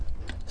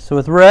So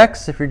with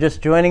Rex, if you're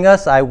just joining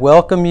us, I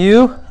welcome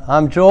you.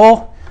 I'm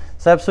Joel.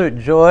 It's an absolute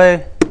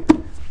joy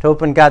to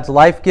open God's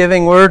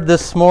life-giving word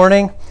this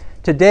morning.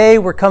 Today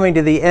we're coming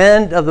to the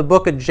end of the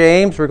book of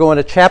James. We're going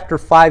to chapter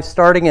 5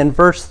 starting in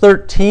verse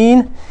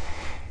 13.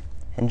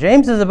 And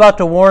James is about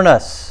to warn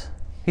us.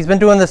 He's been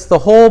doing this the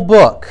whole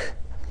book.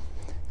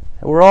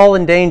 We're all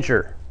in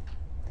danger.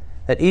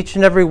 That each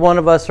and every one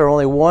of us are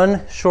only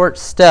one short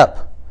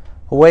step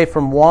away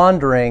from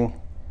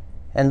wandering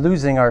and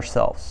losing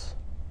ourselves.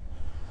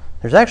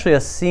 There's actually a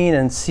scene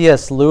in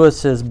C.S.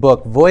 Lewis's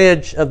book,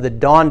 Voyage of the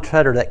Dawn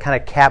Treader, that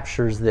kind of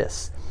captures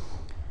this.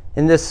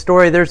 In this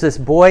story, there's this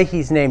boy,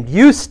 he's named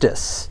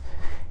Eustace,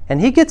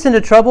 and he gets into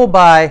trouble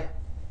by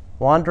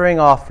wandering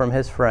off from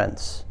his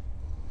friends.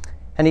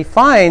 And he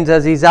finds,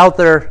 as he's out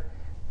there,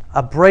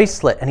 a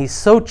bracelet, and he's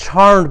so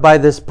charmed by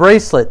this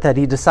bracelet that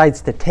he decides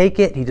to take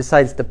it, he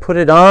decides to put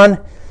it on,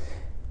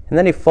 and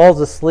then he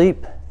falls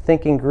asleep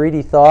thinking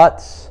greedy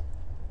thoughts,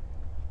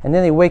 and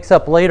then he wakes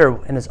up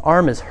later and his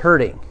arm is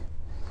hurting.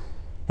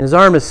 And his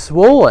arm is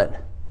swollen.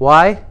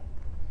 Why?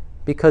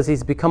 Because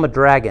he's become a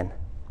dragon.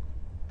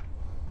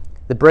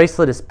 The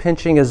bracelet is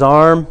pinching his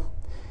arm,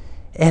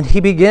 and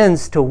he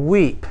begins to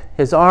weep.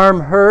 His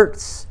arm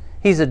hurts.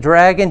 He's a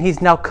dragon.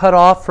 He's now cut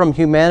off from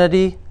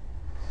humanity.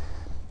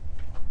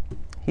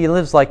 He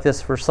lives like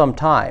this for some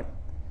time.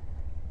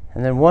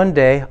 And then one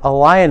day, a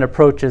lion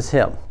approaches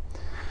him.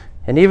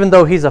 And even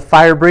though he's a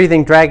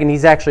fire-breathing dragon,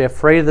 he's actually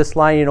afraid of this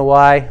lion. You know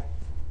why?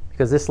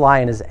 Because this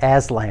lion is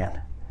Aslan.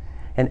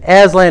 And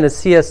Aslan is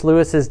C.S.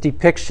 Lewis's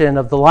depiction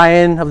of the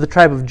Lion of the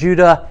tribe of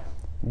Judah,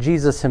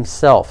 Jesus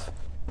himself.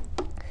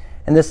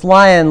 And this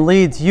lion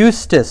leads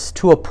Eustace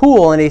to a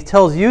pool, and he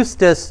tells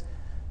Eustace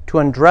to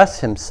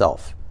undress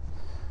himself.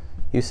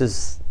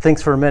 Eustace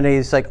thinks for a minute.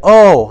 He's like,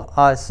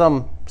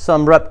 some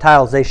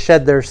reptiles, they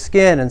shed their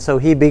skin. And so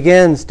he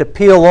begins to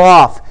peel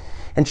off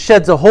and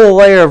sheds a whole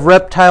layer of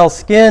reptile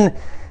skin.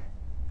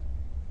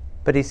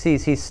 But he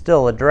sees he's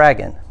still a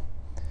dragon.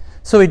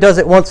 So he does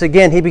it once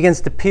again. He begins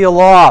to peel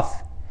off.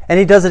 And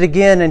he does it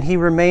again, and he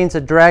remains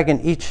a dragon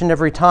each and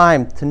every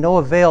time. To no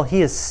avail,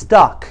 he is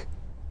stuck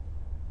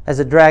as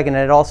a dragon,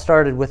 and it all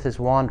started with his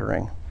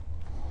wandering.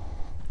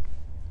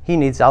 He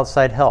needs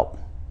outside help,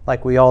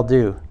 like we all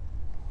do.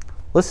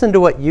 Listen to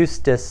what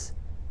Eustace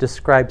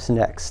describes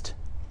next.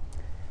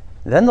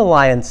 Then the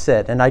lion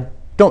said, and I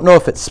don't know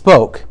if it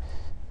spoke,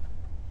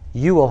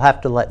 "You will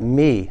have to let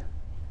me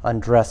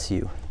undress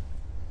you."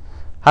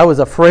 I was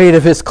afraid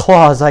of his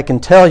claws, I can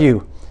tell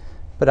you,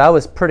 but I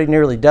was pretty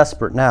nearly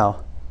desperate now.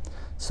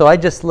 So I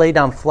just lay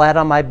down flat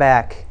on my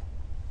back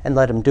and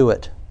let him do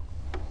it.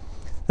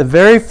 The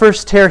very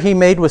first tear he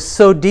made was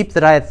so deep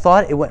that I had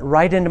thought it went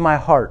right into my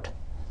heart.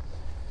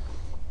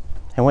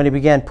 And when he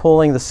began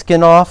pulling the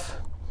skin off,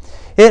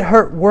 it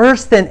hurt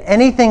worse than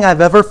anything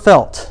I've ever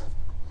felt.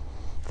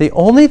 The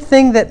only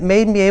thing that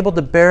made me able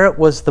to bear it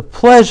was the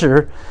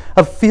pleasure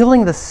of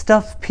feeling the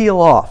stuff peel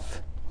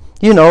off.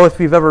 You know, if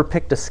you've ever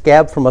picked a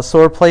scab from a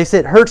sore place,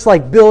 it hurts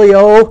like Billy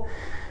O,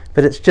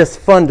 but it's just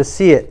fun to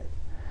see it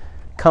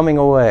coming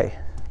away.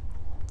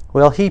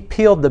 Well, he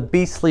peeled the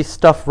beastly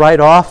stuff right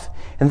off,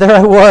 and there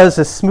I was,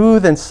 as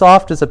smooth and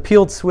soft as a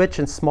peeled switch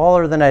and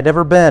smaller than I'd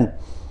ever been.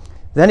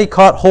 Then he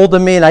caught hold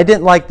of me, and I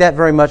didn't like that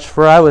very much,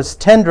 for I was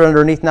tender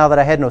underneath now that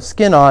I had no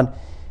skin on,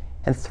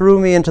 and threw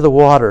me into the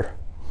water.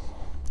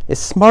 It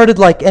smarted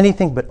like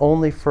anything, but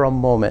only for a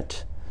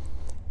moment.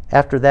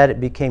 After that, it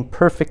became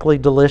perfectly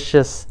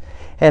delicious.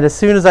 And as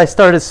soon as I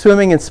started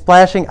swimming and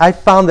splashing, I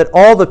found that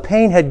all the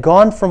pain had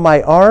gone from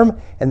my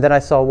arm, and then I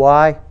saw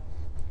why.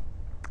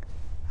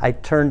 I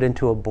turned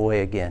into a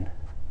boy again.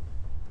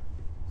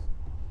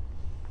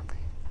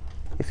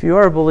 If you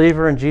are a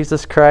believer in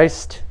Jesus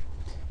Christ,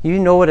 you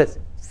know what it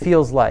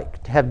feels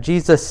like to have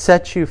Jesus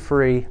set you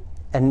free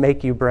and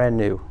make you brand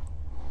new.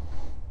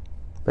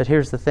 But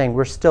here's the thing,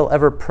 we're still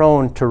ever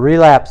prone to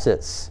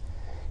relapses,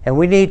 and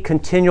we need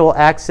continual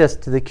access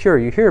to the cure.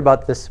 You hear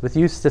about this with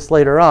Eustace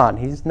later on.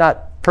 He's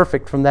not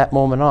perfect from that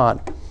moment on.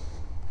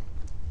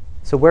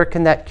 So where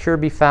can that cure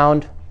be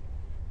found?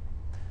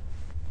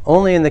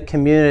 Only in the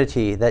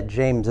community that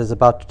James is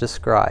about to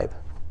describe,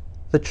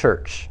 the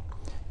church.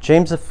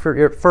 James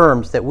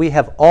affirms that we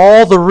have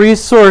all the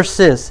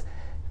resources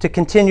to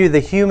continue the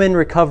human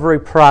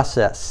recovery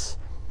process.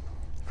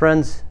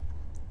 Friends,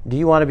 do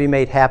you want to be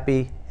made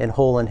happy and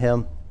whole in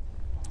Him?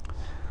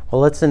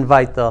 Well, let's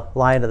invite the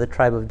Lion of the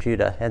tribe of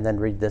Judah and then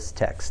read this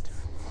text.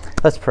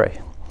 Let's pray.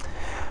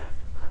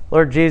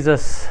 Lord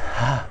Jesus,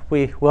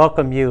 we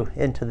welcome you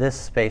into this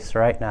space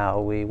right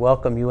now. We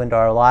welcome you into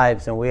our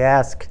lives, and we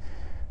ask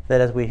that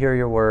as we hear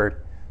your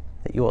word,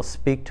 that you will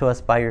speak to us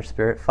by your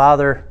Spirit.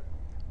 Father,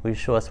 will you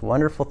show us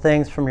wonderful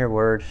things from your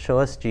word, show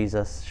us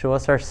Jesus, show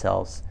us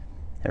ourselves,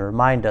 and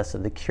remind us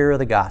of the cure of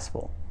the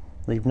gospel.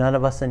 Leave none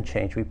of us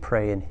unchanged, we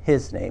pray in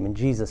his name, in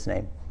Jesus'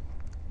 name.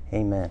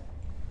 Amen.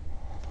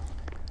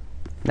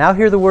 Now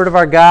hear the word of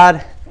our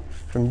God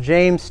from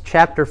James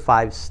chapter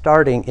 5,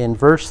 starting in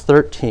verse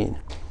 13.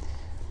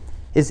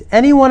 Is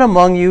anyone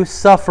among you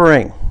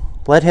suffering?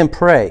 Let him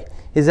pray.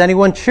 Is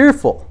anyone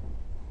cheerful?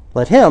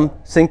 let him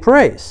sing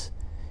praise.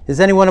 Is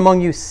anyone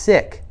among you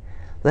sick?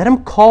 Let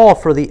him call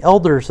for the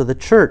elders of the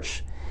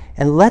church,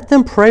 and let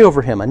them pray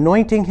over him,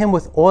 anointing him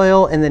with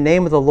oil in the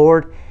name of the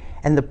Lord.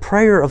 And the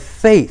prayer of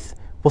faith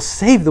will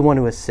save the one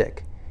who is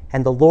sick,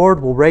 and the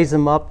Lord will raise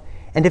him up.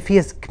 And if he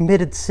has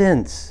committed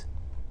sins,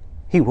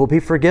 he will be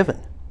forgiven.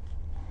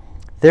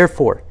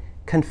 Therefore,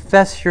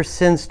 confess your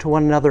sins to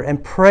one another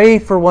and pray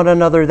for one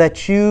another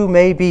that you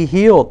may be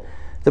healed.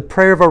 The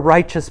prayer of a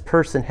righteous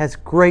person has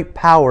great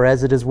power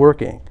as it is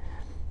working.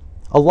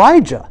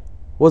 Elijah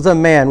was a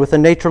man with a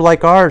nature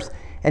like ours,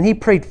 and he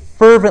prayed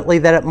fervently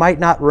that it might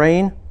not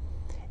rain.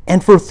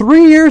 And for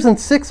 3 years and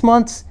 6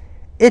 months,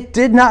 it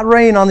did not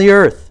rain on the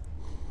earth.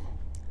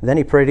 Then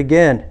he prayed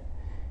again,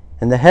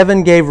 and the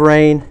heaven gave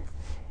rain,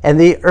 and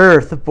the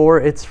earth bore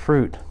its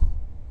fruit.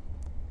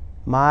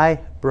 My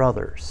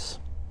brothers,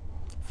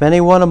 if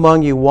anyone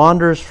among you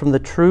wanders from the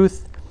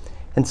truth,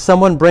 and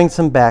someone brings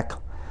him back,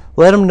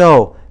 let him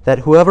know that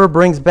whoever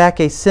brings back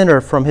a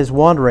sinner from his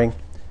wandering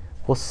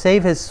will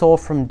save his soul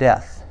from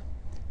death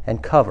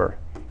and cover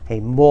a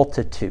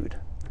multitude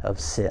of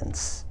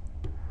sins.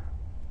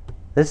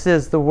 This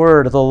is the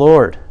word of the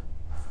Lord.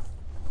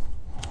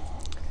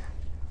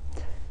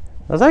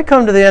 As I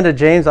come to the end of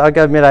James, I've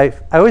got to admit,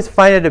 I always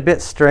find it a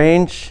bit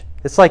strange.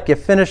 It's like you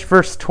finish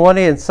verse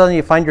 20 and suddenly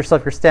you find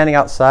yourself, you're standing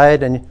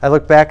outside, and I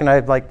look back and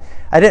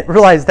I didn't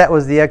realize that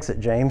was the exit,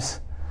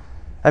 James.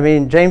 I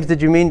mean, James,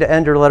 did you mean to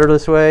end your letter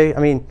this way? I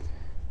mean,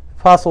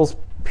 apostles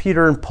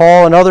Peter and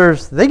Paul and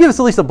others, they give us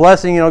at least a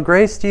blessing,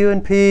 grace to you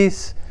and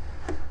peace.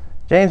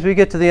 James, we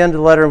get to the end of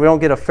the letter and we don't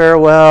get a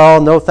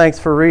farewell, no thanks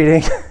for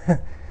reading.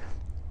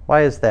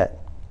 Why is that?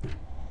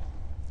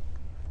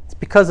 It's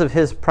because of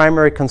his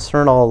primary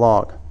concern all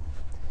along.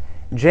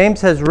 James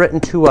has written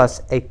to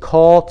us a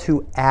call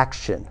to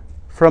action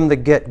from the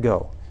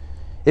get-go.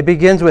 It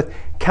begins with,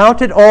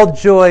 count it all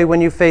joy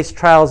when you face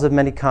trials of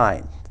many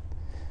kinds.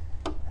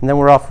 And then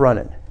we're off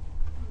running.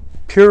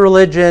 Pure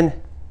religion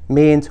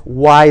means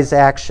wise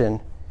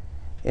action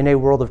in a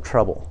world of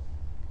trouble.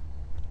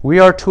 We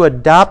are to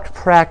adopt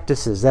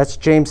practices. That's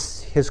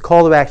James, his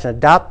call to action.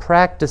 Adopt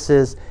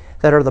practices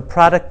that are the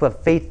product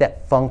of faith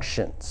that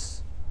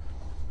functions.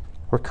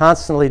 We're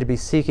constantly to be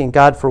seeking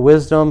God for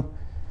wisdom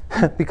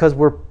because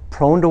we're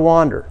prone to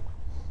wander.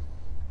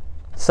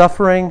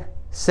 Suffering,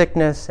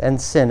 sickness, and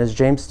sin, as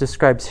James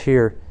describes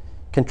here,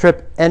 can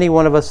trip any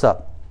one of us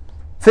up.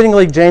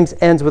 Fittingly, James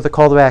ends with a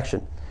call to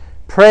action.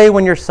 Pray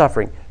when you're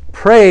suffering.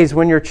 Praise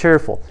when you're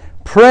cheerful.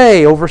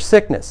 Pray over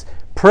sickness.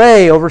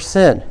 Pray over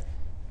sin.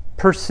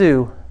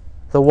 Pursue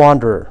the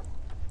wanderer.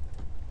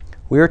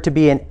 We are to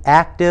be an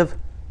active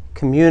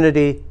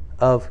community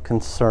of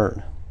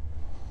concern.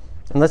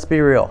 And let's be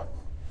real.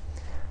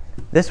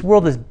 This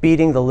world is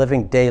beating the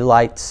living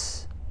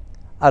daylights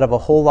out of a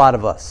whole lot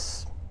of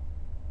us.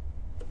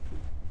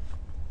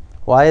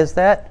 Why is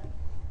that?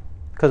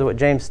 Because of what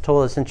James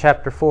told us in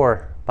chapter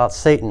 4 about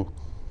Satan.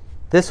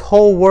 This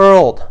whole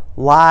world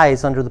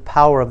lies under the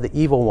power of the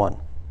evil one.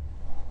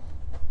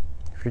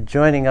 If you're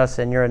joining us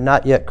and you're a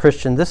not yet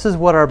Christian, this is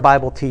what our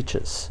Bible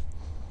teaches.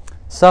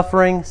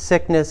 Suffering,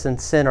 sickness, and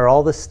sin are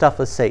all the stuff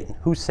of Satan.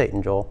 Who's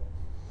Satan, Joel?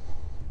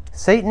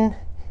 Satan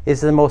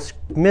is the most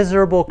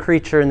miserable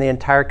creature in the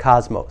entire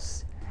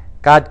cosmos.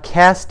 God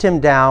cast him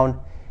down,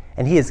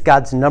 and he is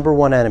God's number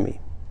one enemy.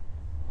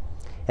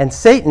 And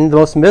Satan, the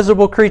most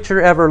miserable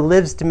creature ever,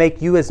 lives to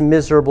make you as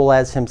miserable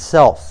as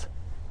himself.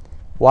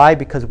 Why?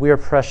 Because we are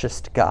precious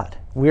to God.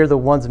 We are the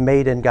ones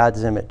made in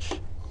God's image.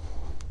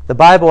 The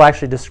Bible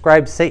actually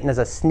describes Satan as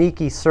a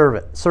sneaky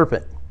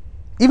serpent,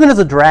 even as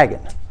a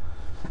dragon.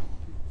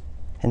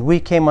 And we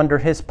came under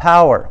his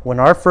power when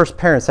our first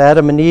parents,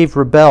 Adam and Eve,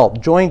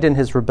 rebelled, joined in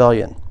his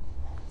rebellion.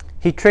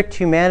 He tricked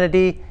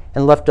humanity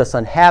and left us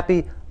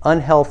unhappy,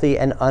 unhealthy,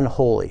 and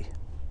unholy,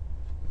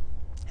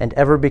 and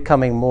ever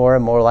becoming more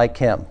and more like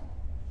him.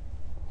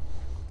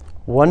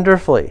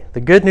 Wonderfully,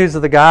 the good news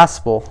of the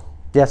gospel,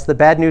 yes, the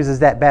bad news is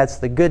that bad, so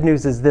the good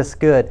news is this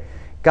good.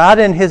 God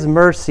in his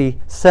mercy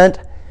sent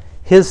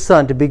his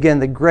son to begin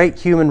the great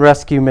human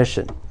rescue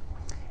mission.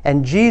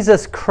 And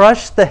Jesus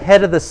crushed the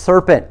head of the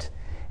serpent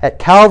at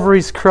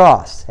Calvary's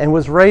cross and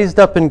was raised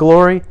up in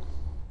glory.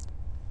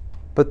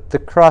 But the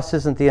cross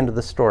isn't the end of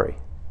the story.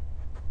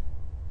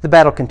 The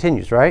battle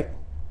continues, right?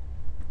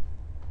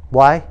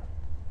 Why?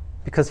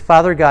 Because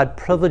Father God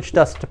privileged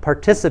us to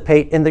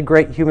participate in the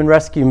great human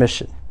rescue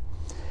mission.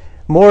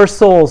 More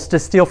souls to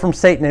steal from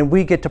Satan, and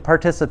we get to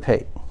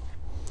participate.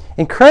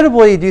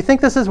 Incredibly, do you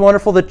think this is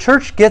wonderful? The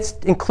church gets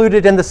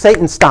included in the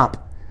Satan stomp.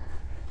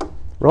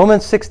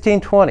 Romans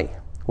 16:20.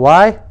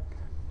 Why?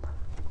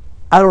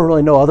 I don't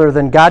really know, other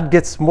than God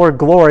gets more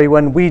glory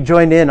when we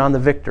join in on the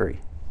victory.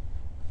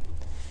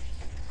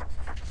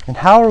 And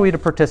how are we to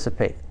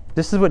participate?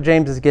 This is what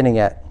James is getting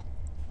at.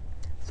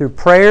 Through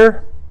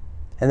prayer,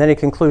 and then he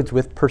concludes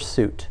with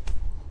pursuit.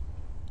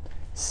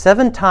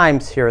 7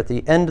 times here at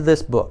the end of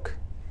this book,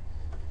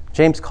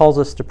 James calls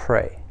us to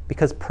pray,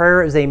 because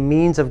prayer is a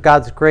means of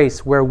God's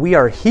grace where we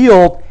are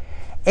healed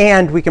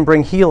and we can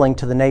bring healing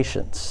to the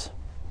nations.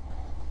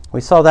 We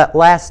saw that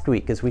last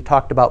week as we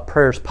talked about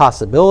prayer's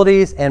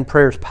possibilities and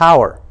prayer's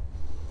power.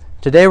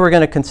 Today we're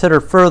going to consider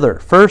further.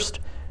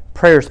 First,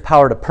 prayer's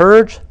power to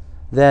purge,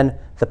 then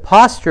the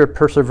posture of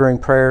persevering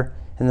prayer,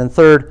 and then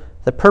third,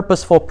 the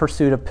purposeful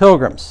pursuit of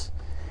pilgrims.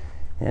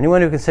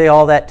 Anyone who can say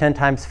all that 10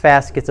 times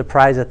fast gets a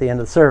prize at the end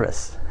of the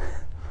service.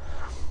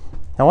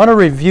 I want to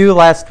review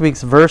last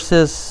week's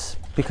verses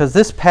because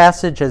this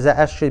passage has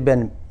actually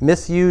been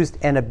misused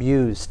and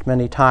abused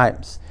many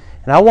times.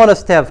 And I want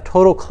us to have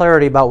total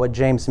clarity about what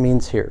James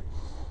means here.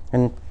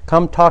 And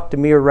come talk to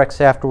me or Rex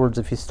afterwards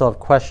if you still have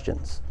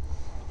questions.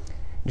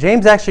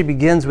 James actually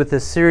begins with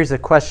this series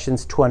of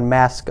questions to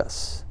unmask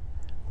us.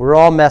 We're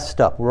all messed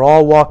up. We're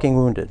all walking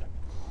wounded.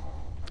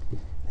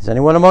 Is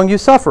anyone among you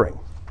suffering?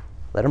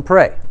 Let him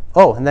pray.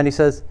 Oh, and then he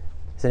says,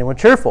 is anyone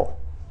cheerful?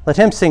 Let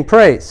him sing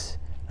praise.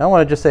 And I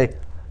want to just say,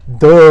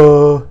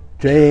 duh,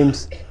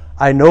 James,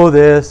 I know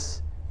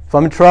this. If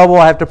I'm in trouble,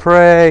 I have to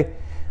pray.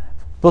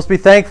 I'm supposed to be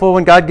thankful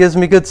when God gives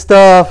me good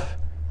stuff.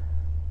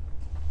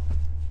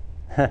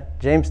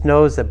 James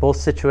knows that both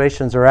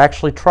situations are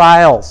actually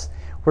trials.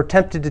 We're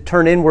tempted to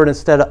turn inward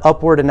instead of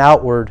upward and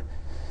outward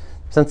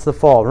since the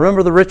fall.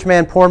 Remember the rich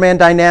man, poor man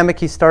dynamic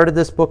he started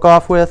this book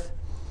off with?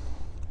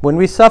 When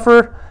we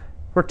suffer,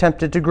 we're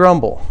tempted to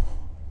grumble.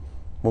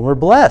 When we're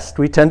blessed,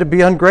 we tend to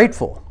be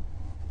ungrateful.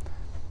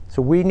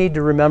 So we need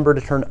to remember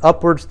to turn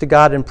upwards to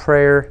God in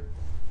prayer,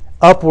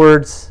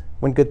 upwards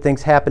when good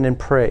things happen in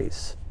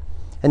praise.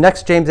 And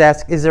next James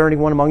asks, is there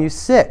anyone among you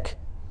sick?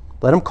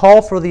 Let him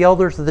call for the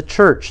elders of the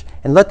church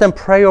and let them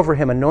pray over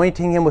him,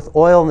 anointing him with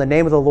oil in the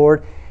name of the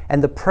Lord.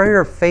 And the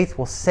prayer of faith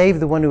will save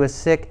the one who is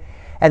sick,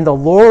 and the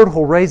Lord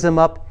will raise him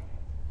up.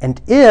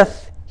 And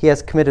if he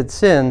has committed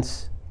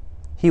sins,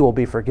 he will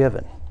be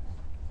forgiven.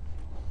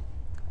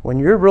 When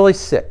you're really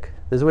sick,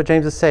 this is what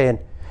James is saying.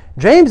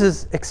 James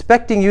is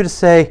expecting you to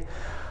say,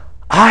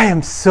 I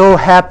am so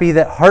happy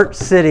that Heart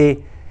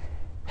City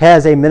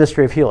has a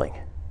ministry of healing.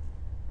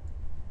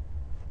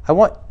 I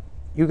want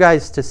you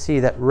guys to see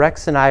that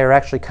Rex and I are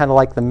actually kind of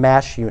like the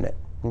MASH unit.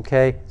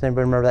 Okay? Does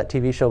anybody remember that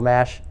TV show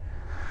MASH?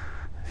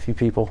 A few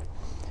people.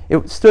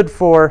 It stood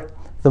for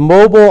the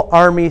Mobile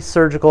Army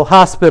Surgical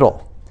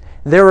Hospital.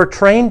 There were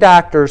trained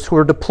doctors who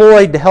were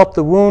deployed to help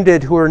the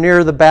wounded who were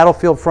near the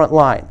battlefield front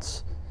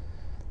lines.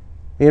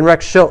 Me and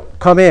Rex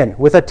come in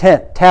with a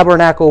tent,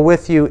 tabernacle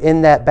with you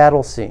in that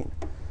battle scene.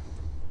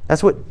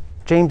 That's what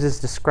James is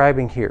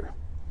describing here.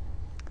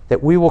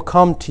 That we will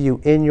come to you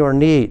in your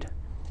need,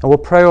 and we'll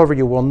pray over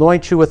you. We'll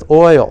anoint you with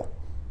oil.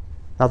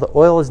 Now, the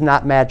oil is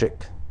not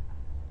magic,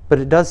 but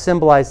it does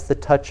symbolize the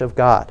touch of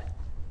God.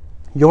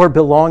 You're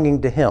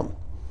belonging to Him.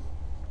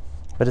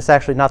 But it's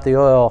actually not the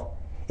oil.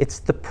 It's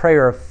the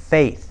prayer of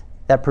faith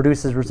that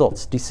produces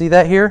results. Do you see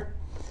that here?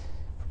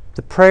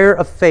 The prayer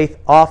of faith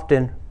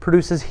often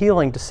produces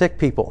healing to sick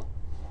people.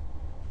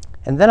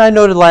 And then I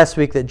noted last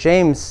week that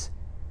James,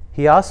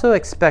 he also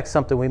expects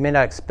something we may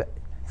not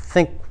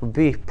think would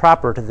be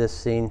proper to this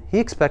scene. He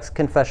expects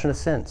confession of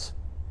sins.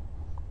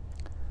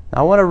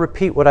 Now I want to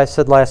repeat what I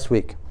said last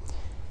week.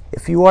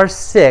 If you are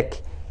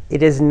sick,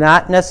 it is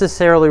not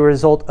necessarily a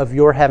result of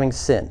your having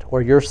sinned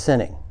or your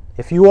sinning.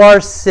 If you are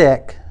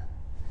sick,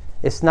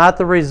 it's not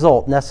the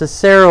result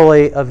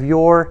necessarily of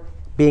your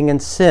being in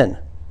sin.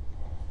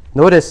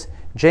 Notice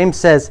James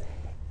says,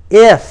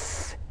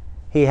 if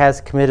he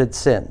has committed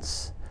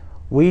sins.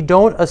 We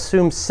don't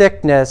assume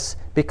sickness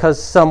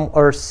because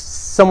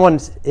someone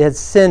has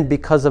sinned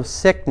because of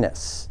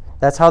sickness.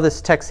 That's how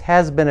this text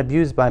has been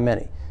abused by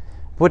many.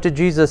 What did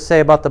Jesus say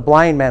about the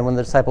blind man when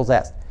the disciples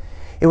asked?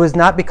 It was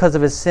not because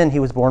of his sin he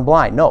was born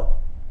blind. No.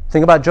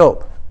 Think about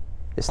Job.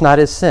 It's not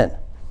his sin.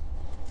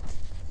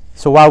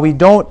 So while we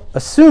don't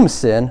assume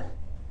sin,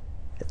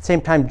 at the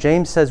same time,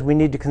 James says we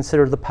need to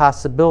consider the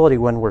possibility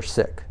when we're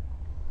sick.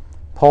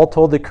 Paul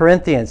told the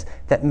Corinthians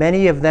that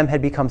many of them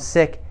had become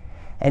sick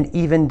and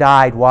even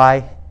died.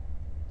 Why?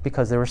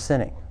 Because they were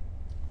sinning.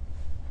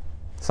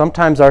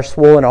 Sometimes our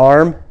swollen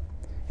arm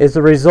is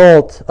the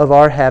result of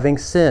our having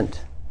sinned,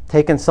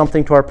 taken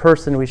something to our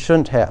person we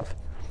shouldn't have.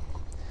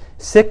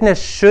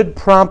 Sickness should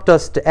prompt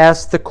us to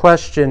ask the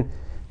question,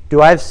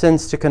 do I have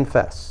sins to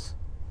confess?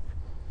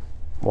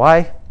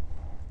 Why?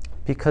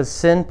 Because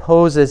sin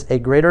poses a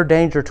greater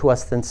danger to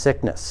us than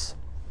sickness.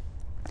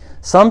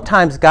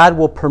 Sometimes God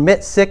will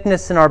permit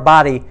sickness in our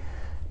body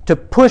to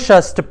push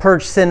us to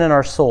purge sin in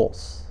our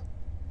souls.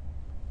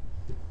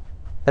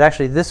 But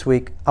actually this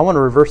week, I want to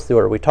reverse the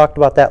order. We talked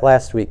about that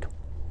last week.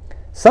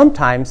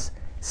 Sometimes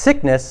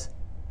sickness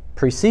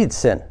precedes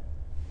sin.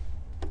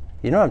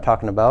 You know what I'm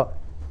talking about.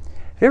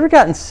 Have you ever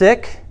gotten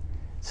sick?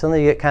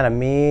 Suddenly you get kind of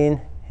mean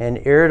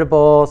and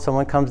irritable.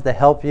 Someone comes to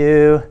help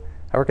you.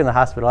 I work in the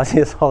hospital. I see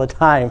this all the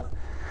time.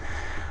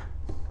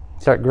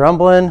 Start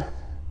grumbling.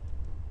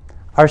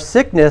 Our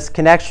sickness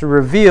can actually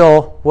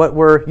reveal what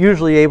we're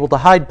usually able to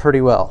hide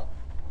pretty well.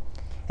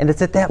 And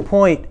it's at that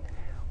point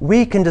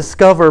we can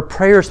discover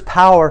prayer's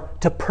power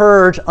to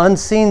purge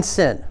unseen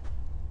sin,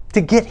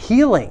 to get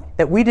healing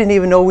that we didn't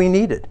even know we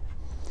needed,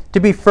 to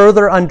be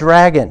further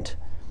undragoned,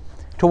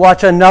 to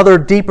watch another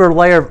deeper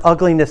layer of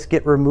ugliness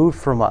get removed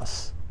from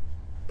us.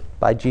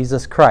 by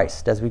Jesus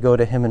Christ as we go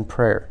to him in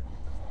prayer.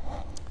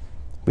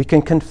 We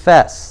can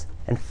confess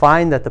and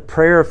find that the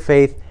prayer of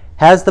faith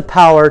has the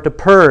power to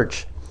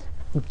purge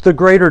the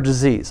greater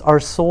disease, our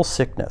soul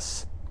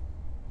sickness.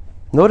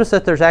 Notice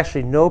that there's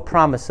actually no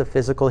promise of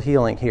physical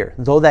healing here,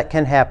 though that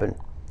can happen.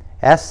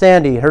 Ask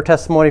Sandy, her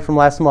testimony from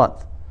last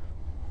month.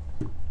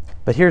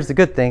 But here's the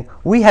good thing.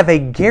 We have a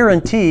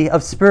guarantee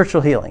of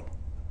spiritual healing,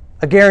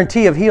 a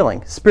guarantee of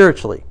healing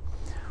spiritually.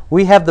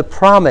 We have the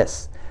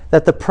promise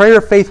that the prayer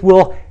of faith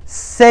will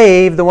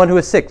save the one who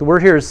is sick. The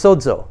word here is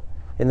sozo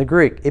in the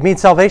Greek. It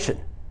means salvation.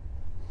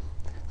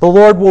 The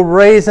Lord will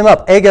raise him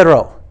up,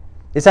 egero.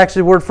 It's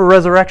actually a word for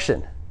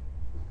resurrection.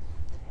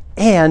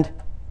 And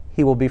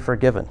he will be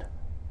forgiven.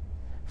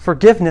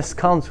 Forgiveness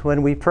comes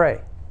when we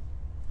pray.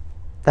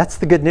 That's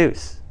the good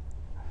news.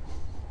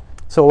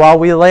 So while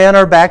we lay on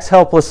our backs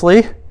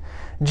helplessly,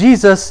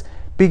 Jesus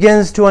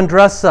begins to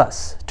undress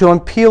us, to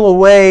peel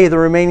away the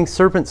remaining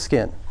serpent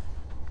skin.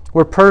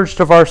 We're purged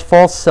of our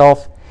false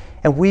self,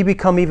 and we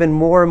become even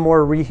more and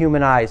more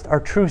rehumanized. Our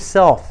true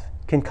self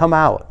can come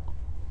out.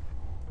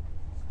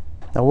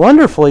 Now,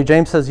 wonderfully,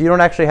 James says you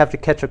don't actually have to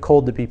catch a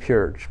cold to be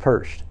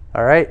purged.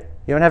 All right?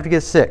 You don't have to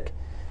get sick.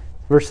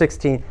 Verse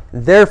 16,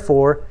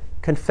 therefore,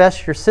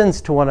 confess your sins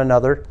to one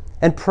another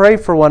and pray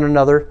for one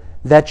another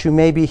that you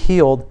may be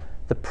healed.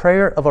 The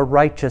prayer of a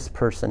righteous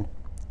person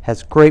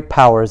has great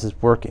power as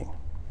it's working.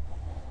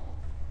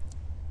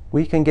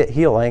 We can get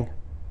healing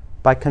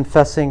by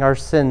confessing our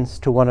sins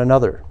to one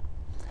another.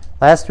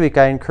 Last week,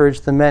 I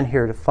encouraged the men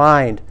here to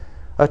find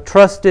a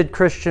trusted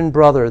Christian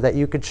brother that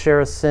you could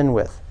share a sin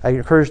with. I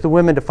encouraged the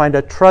women to find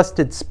a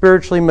trusted,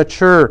 spiritually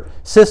mature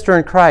sister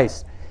in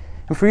Christ.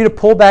 And for you to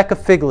pull back a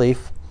fig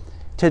leaf,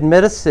 to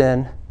admit a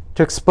sin,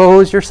 to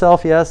expose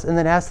yourself, yes, and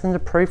then ask them to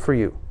pray for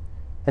you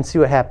and see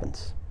what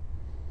happens.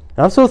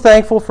 And I'm so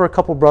thankful for a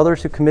couple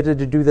brothers who committed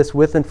to do this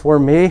with and for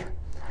me.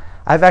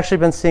 I've actually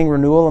been seeing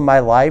renewal in my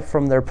life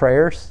from their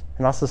prayers,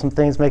 and also some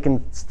things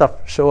making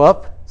stuff show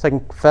up so I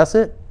can confess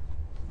it.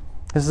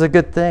 This is a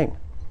good thing.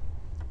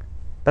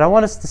 But I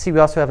want us to see we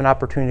also have an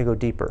opportunity to go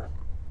deeper,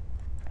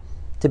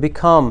 to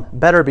become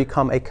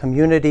a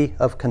community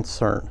of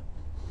concern.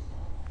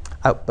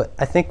 But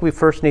I think we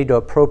first need to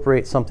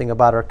appropriate something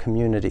about our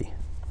community.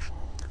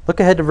 Look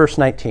ahead to verse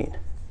 19.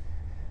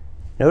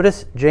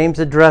 Notice James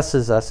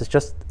addresses us. It's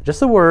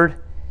just a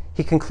word.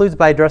 He concludes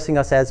by addressing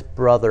us as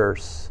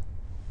brothers.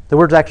 The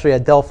word's actually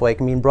adelphoi. It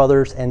can mean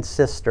brothers and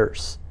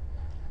sisters.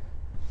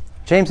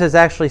 James has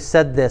actually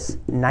said this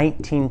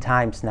 19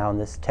 times now in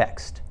this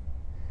text.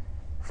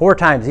 4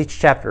 times each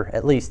chapter,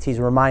 at least, he's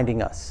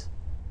reminding us.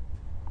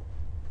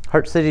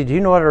 Heart City, do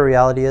you know what our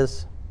reality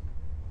is?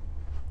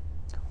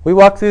 We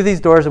walk through these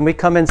doors and we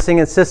come in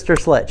singing Sister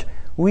Sledge.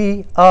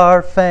 We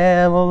are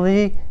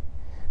family.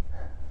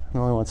 I'm the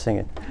only one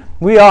singing.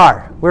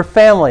 We're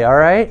family, all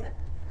right?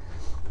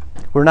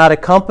 We're not a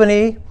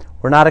company.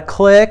 We're not a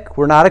clique.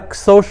 We're not a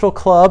social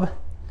club.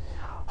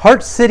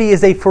 Heart City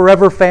is a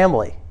forever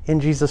family in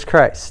Jesus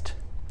Christ.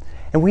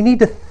 And we need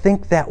to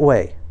think that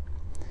way.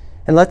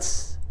 And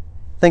let's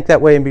think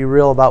that way and be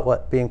real about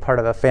what being part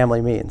of a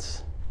family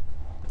means.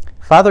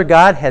 Father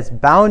God has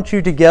bound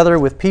you together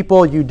with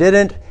people you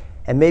didn't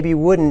and maybe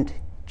wouldn't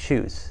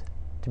choose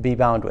to be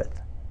bound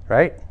with,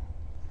 right?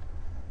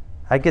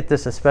 I get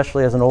this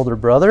especially as an older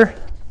brother.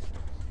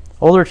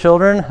 Older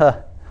children,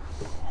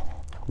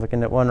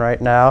 looking at one right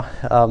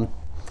now.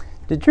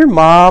 Did your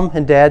mom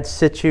and dad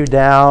sit you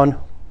down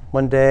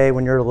one day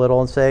when you were little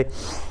and say,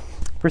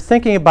 we're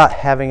thinking about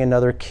having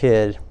another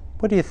kid.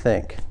 What do you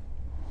think?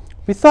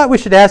 We thought we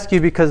should ask you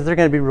because they're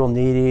going to be real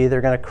needy.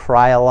 They're going to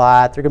cry a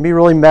lot. They're going to be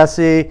really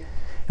messy.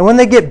 And when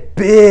they get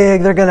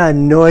big, they're going to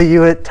annoy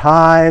you at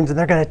times, and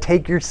they're going to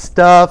take your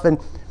stuff. And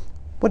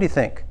what do you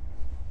think?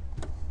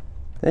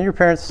 Then your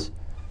parents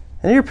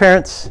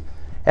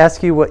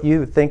ask you what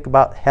you think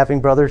about having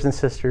brothers and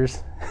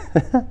sisters.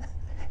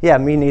 Yeah,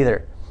 me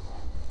neither.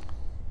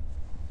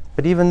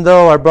 But even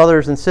though our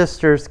brothers and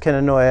sisters can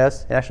annoy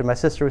us, and actually my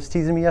sister was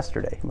teasing me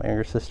yesterday, my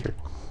younger sister,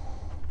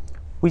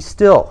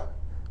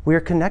 we are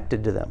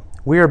connected to them.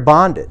 We are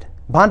bonded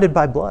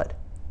by blood.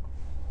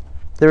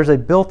 There's a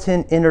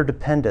built-in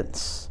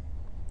interdependence.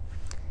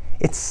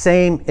 It's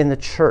same in the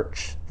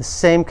church, the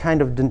same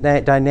kind of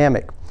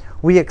dynamic.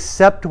 We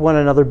accept one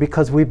another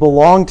because we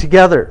belong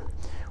together.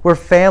 We're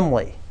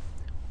family.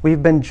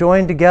 We've been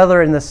joined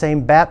together in the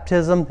same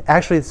baptism.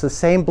 Actually, it's the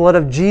same blood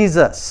of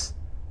Jesus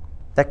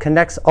that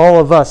connects all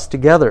of us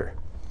together.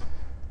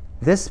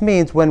 This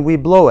means when we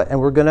blow it and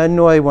we're going to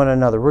annoy one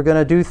another, we're going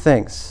to do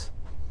things,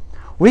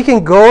 we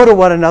can go to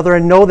one another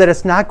and know that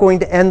it's not going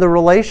to end the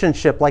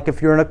relationship like if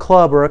you're in a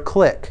club or a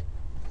clique.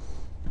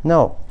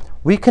 No,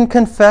 we can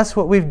confess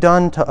what we've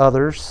done to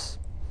others,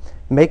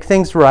 make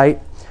things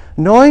right,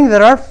 knowing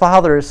that our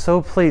Father is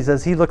so pleased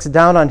as He looks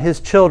down on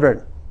His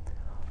children,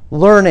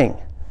 learning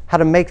how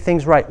to make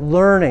things right,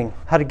 learning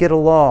how to get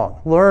along,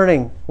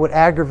 learning what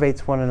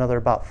aggravates one another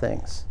about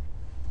things.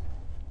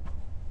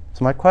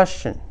 So my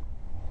question,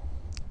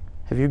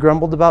 have you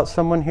grumbled about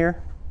someone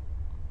here?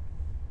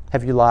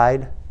 Have you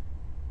lied?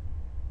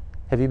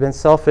 Have you been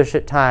selfish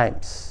at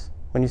times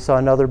when you saw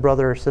another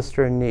brother or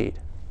sister in need?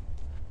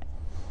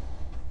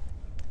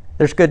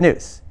 There's good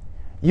news.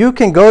 You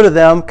can go to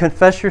them,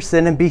 confess your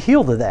sin, and be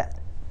healed of that.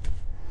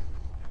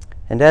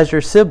 And as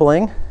your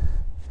sibling,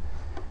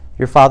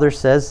 your father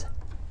says,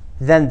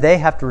 then they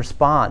have to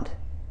respond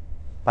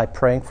by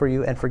praying for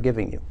you and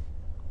forgiving you.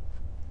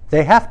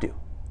 They have to.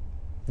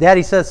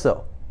 Daddy says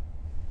so.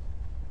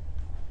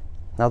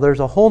 Now there's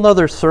a whole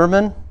nother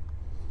sermon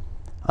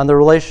on the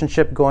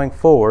relationship going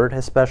forward,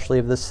 especially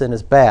if this sin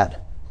is bad.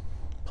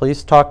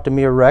 Please talk to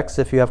me or Rex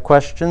if you have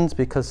questions,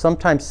 because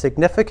sometimes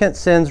significant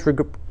sins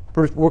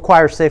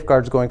require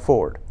safeguards going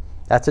forward.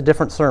 That's a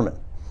different sermon.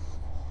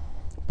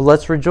 But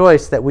let's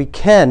rejoice that we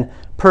can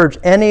purge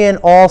any and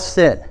all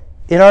sin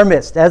in our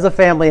midst as a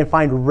family and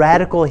find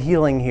radical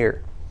healing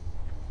here.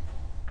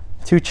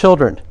 2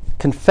 children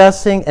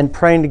confessing and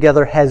praying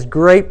together has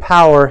great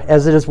power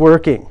as it is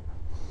working.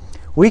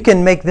 We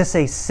can make this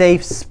a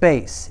safe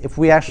space if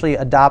we actually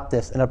adopt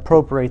this and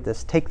appropriate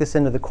this, take this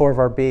into the core of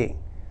our being.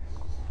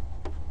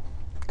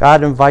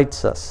 God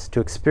invites us to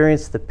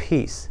experience the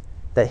peace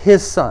that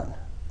His Son,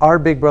 our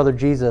big brother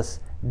Jesus,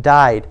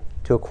 died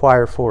to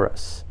acquire for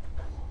us.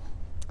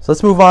 So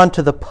let's move on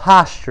to the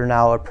posture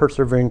now of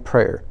persevering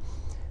prayer.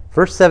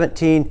 Verse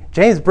 17,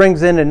 James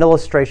brings in an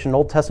illustration, an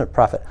Old Testament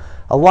prophet.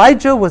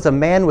 Elijah was a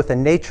man with a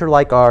nature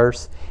like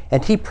ours,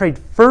 and he prayed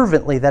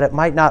fervently that it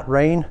might not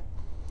rain.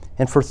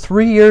 And for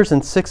 3 years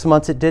and 6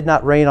 months it did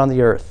not rain on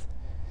the earth.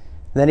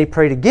 And then he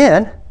prayed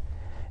again,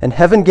 and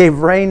heaven gave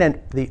rain, and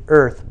the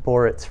earth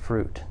bore its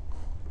fruit.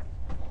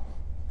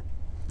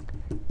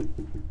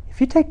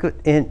 If you take it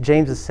in,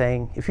 James is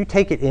saying, if you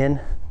take it in,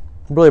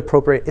 really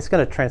appropriate, it's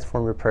going to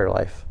transform your prayer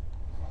life.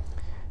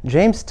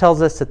 James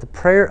tells us that the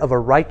prayer of a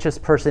righteous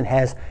person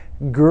has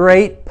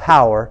great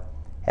power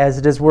as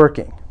it is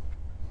working.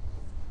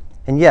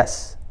 And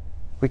yes,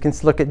 we can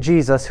look at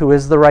Jesus, who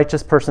is the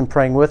righteous person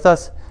praying with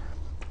us,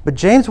 but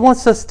James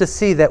wants us to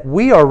see that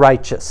we are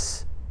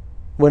righteous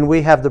when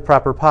we have the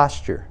proper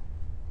posture.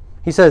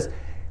 He says,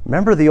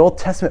 remember the Old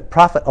Testament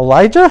prophet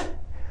Elijah?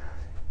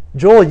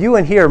 Joel, you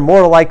and he are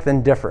more alike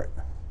than different.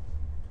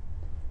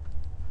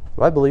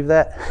 Do I believe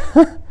that?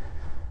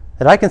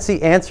 That I can see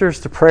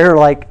answers to prayer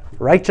like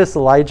righteous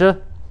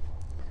Elijah?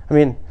 I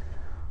mean,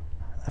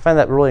 I find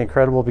that really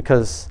incredible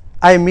because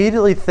I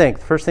immediately think,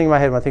 the first thing in my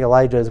head when I think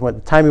Elijah is when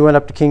the time he went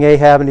up to King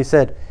Ahab and he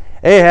said,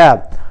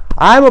 Ahab,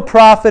 I'm a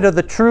prophet of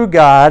the true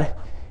God,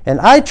 and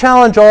I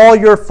challenge all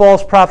your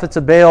false prophets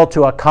of Baal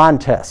to a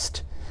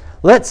contest.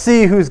 Let's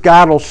see whose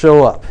God will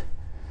show up.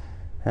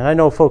 And I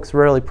know folks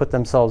rarely put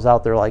themselves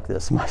out there like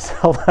this.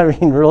 Myself, I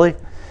mean, really?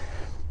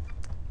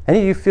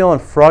 Any of you feeling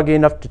froggy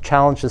enough to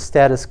challenge the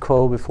status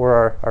quo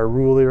before our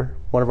ruler,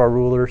 one of our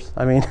rulers?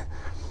 I mean,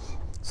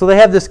 so they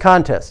have this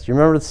contest. You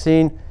remember the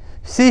scene?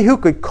 See who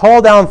could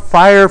call down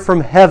fire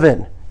from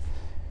heaven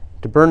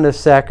to burn this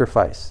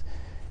sacrifice.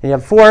 And you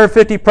have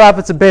 450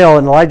 prophets of Baal,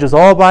 and Elijah's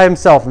all by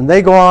himself. And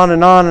they go on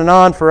and on and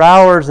on for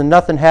hours, and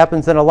nothing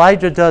happens. And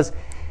Elijah does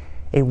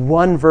a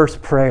 1-verse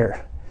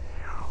prayer.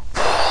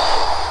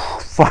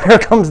 Fire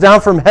comes down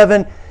from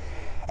heaven,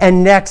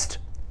 and next,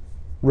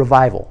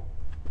 revival.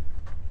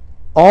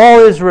 All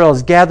Israel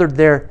is gathered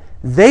there.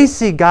 They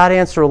see God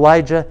answer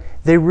Elijah.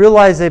 They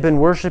realize they've been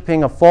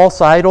worshiping a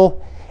false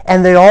idol,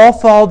 and they all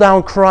fall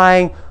down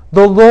crying,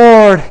 the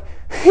Lord,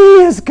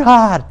 He is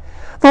God.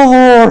 The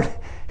Lord,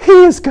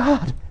 He is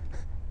God.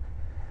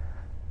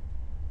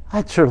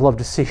 I'd sure love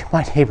to see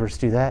my neighbors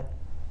do that.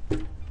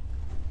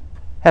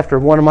 After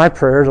one of my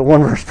prayers, a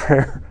 1-verse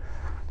prayer.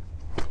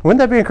 Wouldn't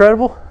that be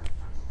incredible?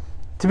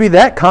 To be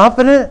that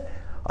confident,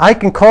 I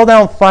can call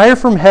down fire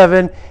from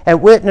heaven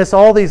and witness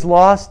all these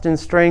lost and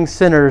straying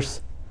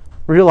sinners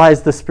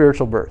realize the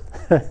spiritual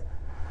birth. But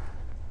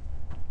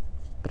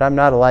I'm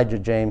not Elijah,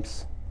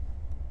 James,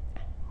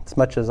 as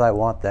much as I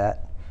want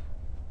that.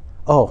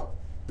 Oh,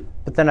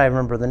 but then I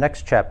remember the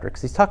next chapter,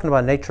 because he's talking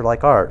about nature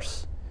like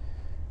ours.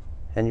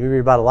 And you read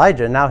about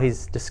Elijah, and now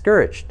he's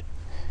discouraged.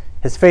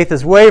 His faith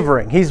is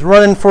wavering. He's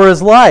running for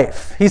his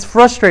life. He's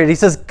frustrated. He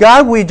says,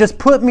 God, will you just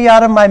put me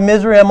out of my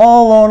misery? I'm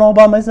all alone, all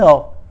by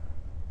myself.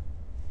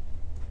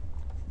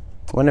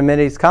 One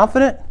minute he's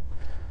confident.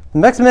 The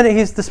next minute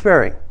he's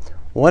despairing.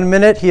 1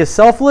 minute he is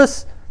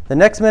selfless. The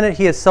next minute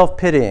he is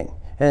self-pitying.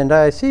 And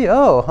I see,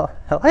 oh,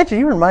 Elijah,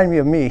 you remind me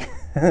of me.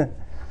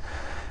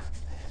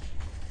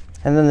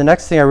 And then the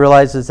next thing I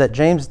realize is that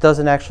James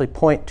doesn't actually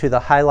point to the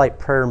highlight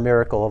prayer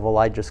miracle of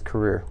Elijah's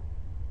career.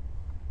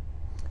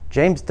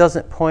 James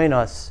doesn't point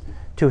us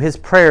to his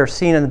prayer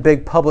seen in the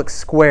big public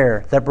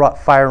square that brought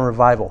fire and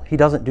revival. He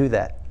doesn't do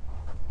that.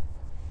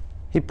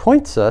 He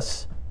points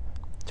us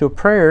to a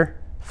prayer,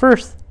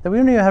 first, that we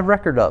don't even have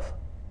record of.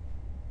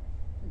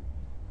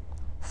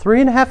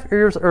 3.5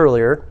 years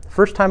earlier, the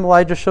first time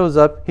Elijah shows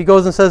up, he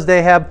goes and says to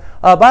Ahab,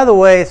 by the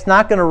way, it's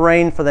not going to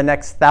rain for the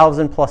next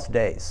 1,000+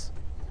 days.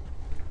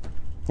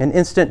 An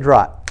instant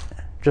drought,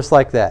 just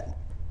like that.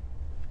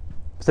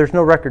 But there's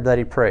no record that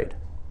he prayed.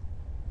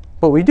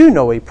 But we do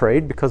know he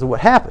prayed because of what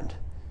happened.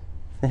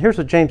 And here's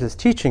what James is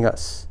teaching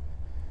us.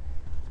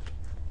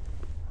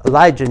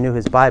 Elijah knew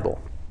his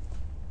Bible.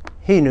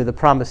 He knew the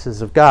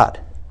promises of God.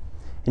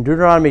 In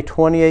Deuteronomy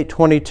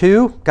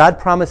 28:22, God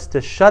promised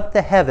to shut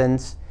the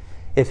heavens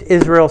if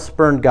Israel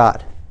spurned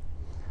God.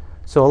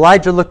 So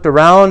Elijah looked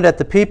around at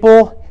the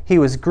people. He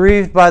was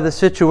grieved by the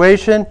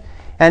situation,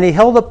 and he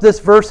held up this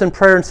verse in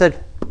prayer and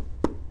said,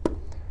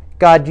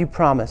 God, you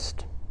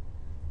promised.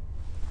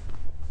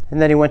 And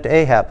then he went to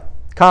Ahab,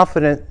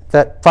 confident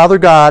that Father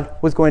God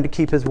was going to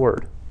keep his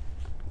word.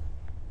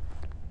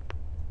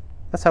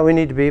 That's how we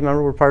need to be.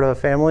 Remember, we're part of a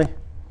family.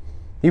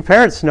 You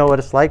parents know what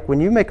it's like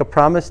when you make a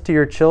promise to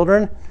your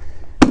children.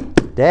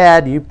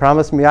 Dad, you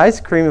promised me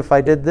ice cream if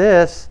I did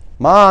this.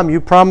 Mom,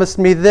 you promised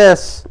me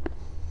this.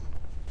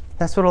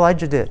 That's what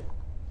Elijah did.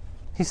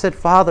 He said,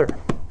 Father,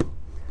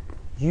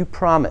 you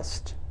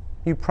promised.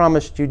 You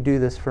promised you'd do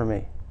this for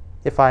me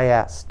if I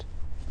asked.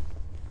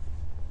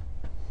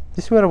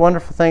 You see what a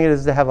wonderful thing it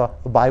is to have a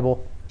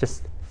Bible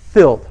just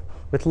filled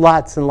with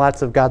lots and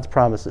lots of God's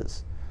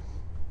promises.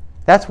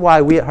 That's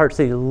why we at Heart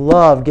City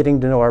love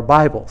getting to know our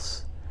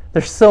Bibles.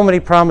 There's so many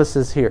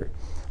promises here.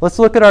 Let's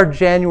look at our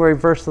January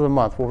verse of the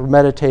month, what we're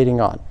meditating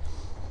on.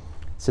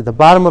 It's at the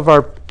bottom of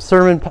our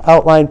sermon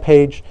outline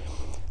page.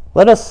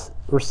 Let us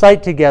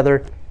recite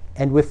together,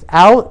 and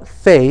without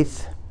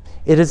faith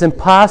it is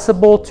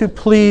impossible to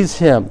please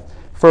him.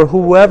 For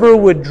whoever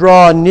would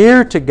draw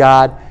near to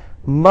God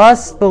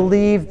must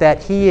believe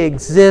that he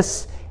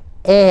exists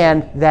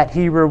and that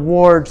he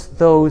rewards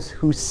those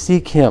who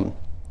seek him.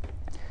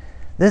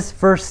 This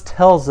verse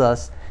tells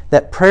us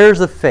that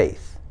prayers of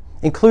faith,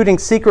 including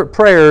secret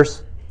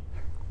prayers,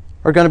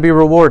 are going to be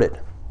rewarded.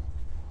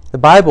 The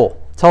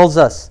Bible tells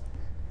us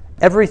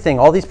everything,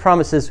 all these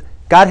promises.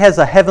 God has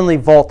a heavenly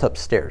vault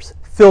upstairs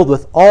filled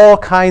with all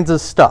kinds of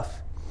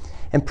stuff.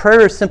 And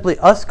prayer is simply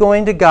us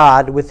going to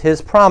God with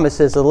his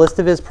promises, a list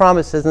of his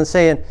promises, and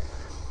saying,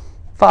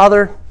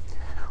 Father,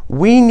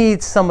 we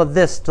need some of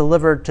this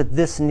delivered to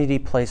this needy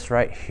place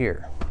right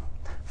here.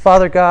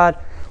 Father God,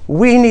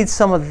 we need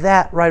some of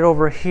that right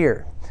over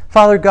here.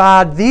 Father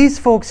God, these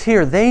folks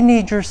here, they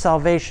need your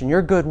salvation,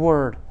 your good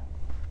word.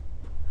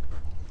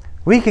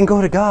 We can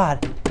go to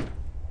God,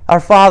 our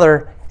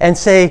Father, and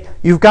say,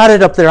 you've got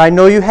it up there. I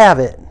know you have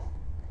it.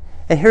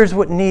 And here's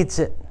what needs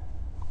it.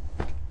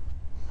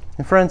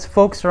 And friends,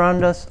 folks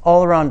around us,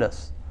 all around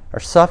us, are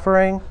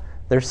suffering,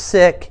 they're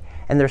sick,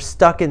 and they're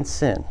stuck in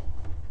sin.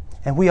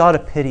 And we ought to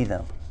pity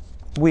them.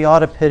 We ought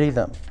to pity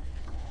them.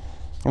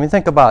 I mean,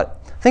 think about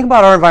it. Think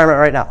about our environment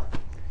right now.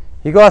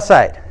 You go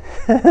outside.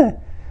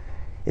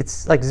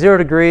 It's like 0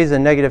 degrees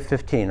and negative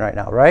 15 right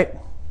now, right?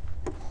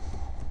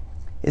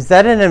 Is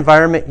that an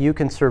environment you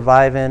can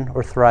survive in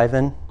or thrive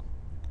in?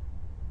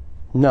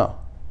 No.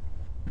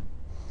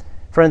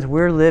 Friends,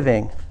 we're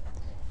living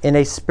in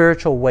a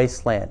spiritual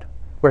wasteland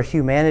where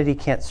humanity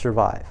can't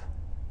survive.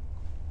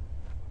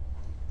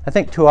 I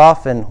think too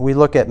often we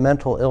look at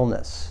mental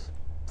illness,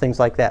 things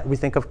like that. We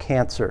think of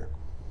cancer.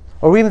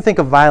 Or we even think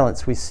of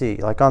violence we see,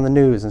 like on the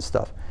news and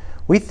stuff.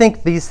 We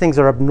think these things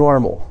are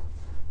abnormal,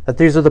 that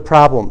these are the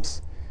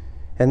problems.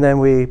 And then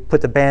we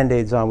put the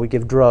Band-Aids on. We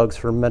give drugs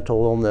for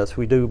mental illness.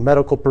 We do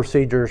medical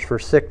procedures for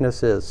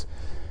sicknesses.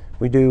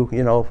 We do,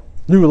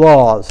 new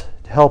laws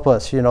to help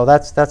us.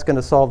 That's going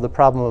to solve the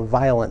problem of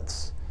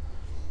violence.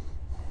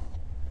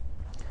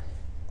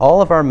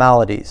 All of our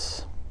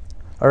maladies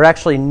are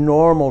actually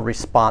normal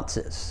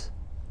responses.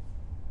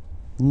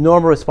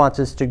 Normal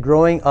responses to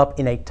growing up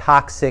in a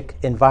toxic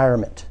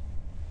environment.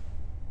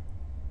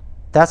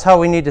 That's how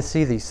we need to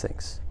see these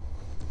things.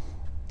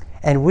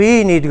 And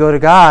we need to go to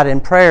God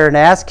in prayer and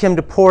ask him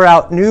to pour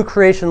out new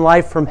creation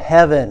life from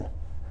heaven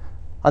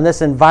on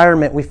this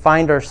environment we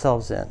find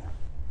ourselves in.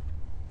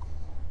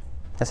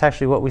 That's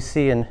actually what we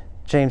see in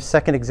James'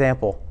 second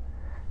example,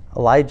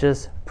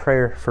 Elijah's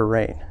prayer for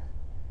rain.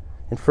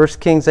 In 1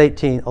 Kings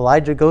 18,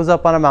 Elijah goes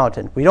up on a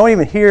mountain. We don't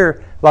even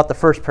hear about the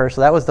first prayer,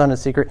 so that was done in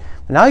secret.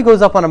 But now he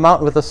goes up on a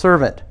mountain with a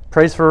servant,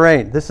 prays for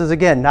rain. This is,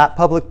 again, not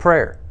public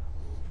prayer.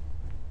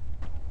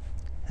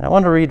 And I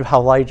want to read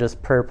how Elijah's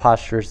prayer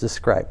posture is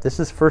described.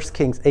 This is 1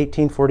 Kings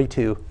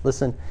 18:42.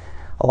 Listen,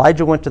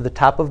 Elijah went to the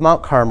top of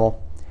Mount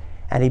Carmel,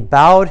 and he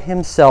bowed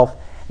himself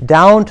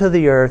down to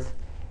the earth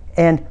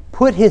and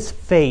put his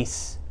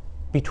face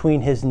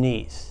between his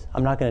knees.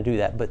 I'm not going to do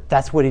that, but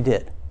that's what he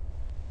did.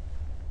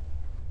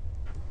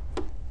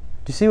 Do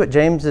you see what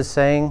James is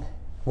saying,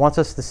 wants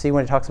us to see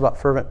when he talks about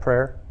fervent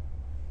prayer?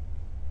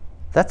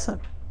 That's a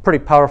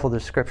pretty powerful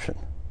description.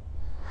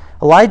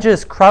 Elijah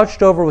is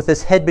crouched over with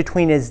his head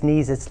between his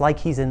knees. It's like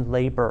he's in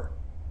labor.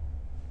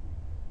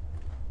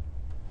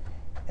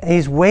 And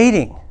he's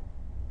waiting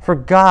for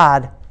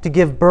God to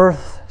give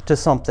birth to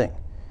something.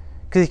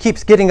 Because he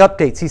keeps getting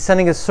updates. He's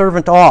sending his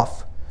servant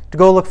off to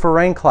go look for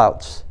rain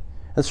clouds.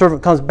 And the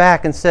servant comes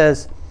back and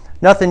says,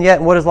 nothing yet.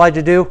 And what does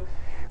Elijah do?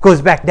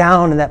 Goes back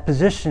down in that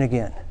position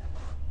again.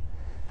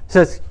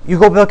 Says, you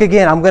go back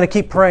again. I'm going to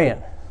keep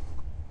praying.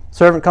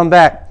 Servant come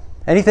back.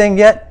 Anything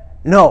yet?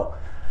 No.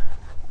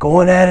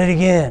 Going at it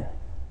again.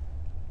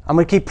 I'm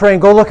going to keep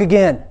praying. Go look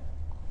again.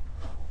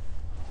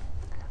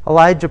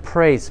 Elijah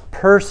prays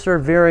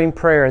persevering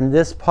prayer in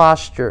this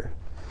posture.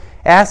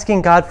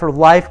 asking God for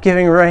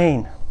life-giving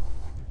rain.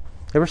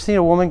 Ever seen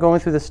a woman going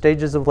through the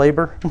stages of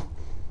labor?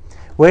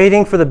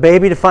 Waiting for the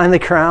baby to finally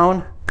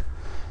crown?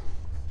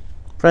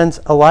 Friends,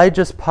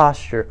 Elijah's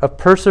posture of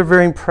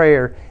persevering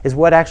prayer is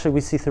what actually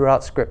we see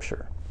throughout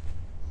Scripture.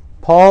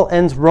 Paul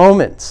ends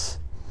Romans,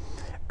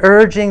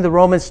 urging the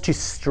Romans to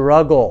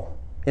struggle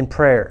in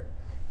prayer.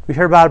 We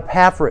hear about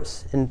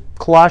Epaphras in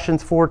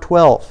Colossians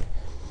 4:12.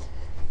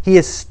 He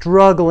is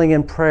struggling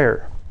in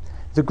prayer.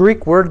 The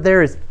Greek word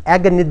there is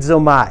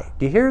agonizomai.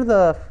 Do you hear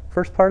the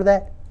first part of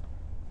that?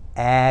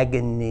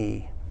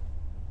 Agony.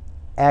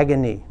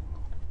 Agony.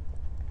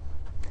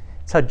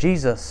 It's how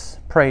Jesus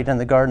prayed in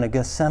the Garden of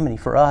Gethsemane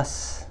for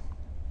us.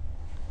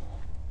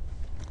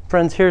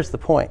 Friends, here's the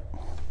point.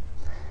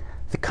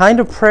 The kind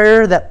of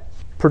prayer that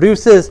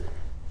produces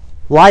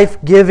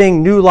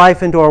life-giving new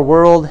life into our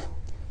world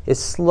is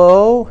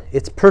slow,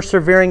 it's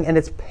persevering, and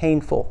it's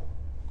painful.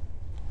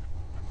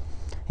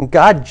 And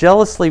God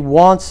jealously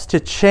wants to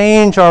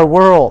change our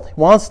world. He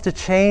wants to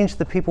change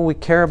the people we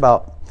care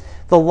about,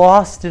 the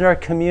lost in our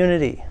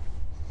community.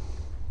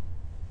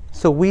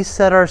 So we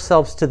set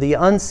ourselves to the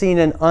unseen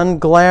and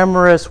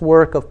unglamorous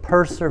work of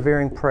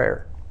persevering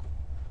prayer.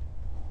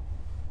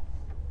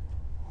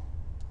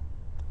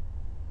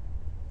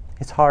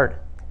 It's hard.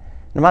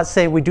 I'm not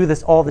saying we do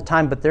this all the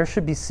time, but there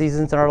should be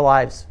seasons in our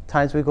lives,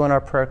 times we go in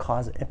our prayer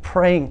closet and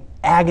praying,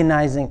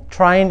 agonizing,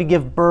 trying to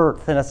give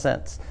birth in a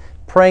sense,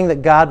 praying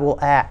that God will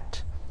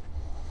act.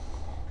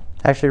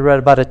 I actually read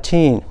about a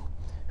teen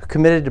who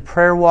committed to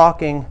prayer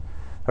walking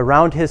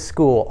around his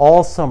school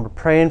all summer,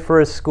 praying for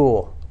his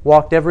school,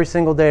 walked every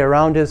single day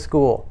around his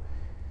school,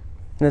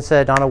 and then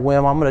said on a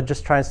whim, I'm going to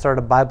just try and start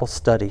a Bible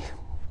study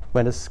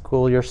when his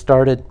school year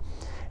started.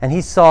 And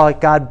he saw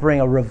God bring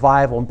a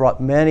revival and brought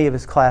many of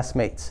his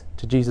classmates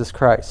to Jesus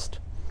Christ.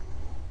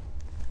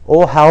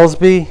 Old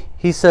Halsby,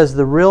 he says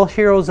the real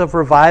heroes of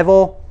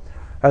revival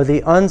are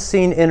the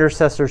unseen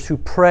intercessors who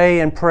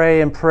pray and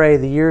pray and pray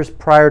the years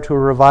prior to a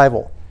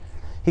revival.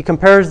 He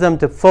compares them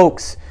to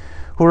folks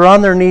who are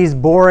on their knees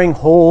boring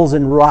holes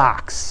in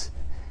rocks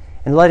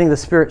and letting the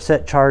Spirit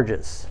set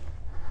charges.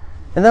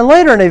 And then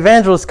later an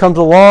evangelist comes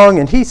along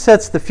and he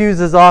sets the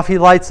fuses off, he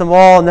lights them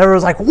all, and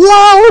everyone's like,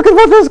 wow, look at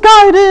what this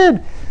guy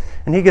did!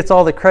 And he gets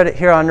all the credit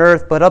here on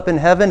earth, but up in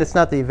heaven, it's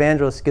not the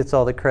evangelist who gets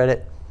all the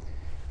credit.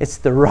 It's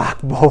the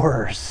rock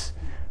borers,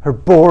 or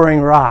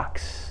boring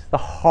rocks, the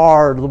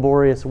hard,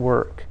 laborious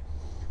work.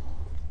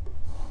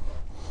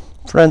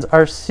 Friends,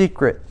 our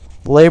secret,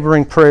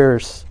 laboring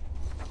prayers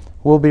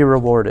will be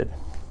rewarded.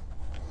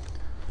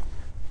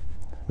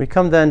 We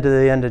come then to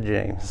the end of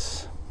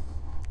James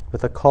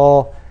with a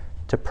call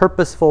to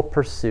purposeful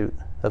pursuit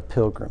of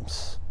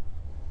pilgrims.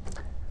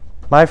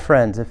 My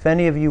friends, if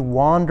any of you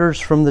wanders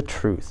from the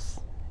truth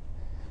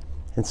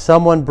and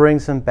someone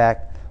brings him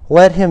back,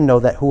 let him know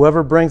that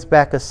whoever brings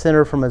back a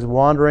sinner from his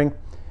wandering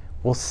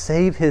will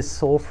save his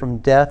soul from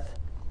death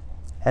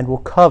and will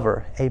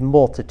cover a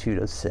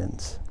multitude of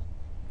sins.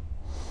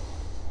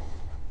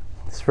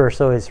 This verse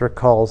always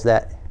recalls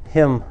that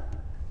hymn,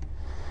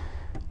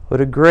 what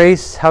a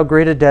grace, how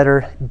great a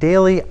debtor,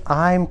 daily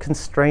I'm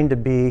constrained to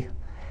be.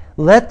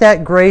 Let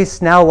that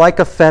grace now like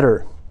a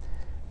fetter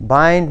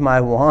bind my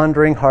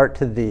wandering heart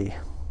to thee.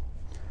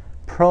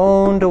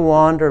 Prone to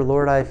wander,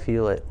 Lord, I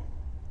feel it.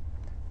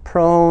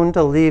 Prone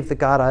to leave the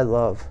God I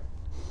love.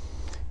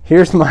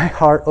 Here's my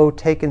heart, oh,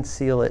 take and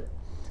seal it.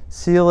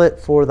 Seal it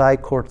for thy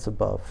courts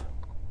above.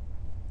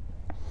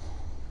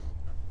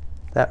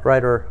 That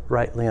writer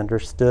rightly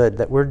understood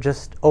that we're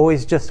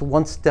always just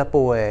one step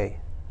away.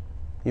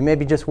 You may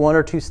be just one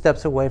or two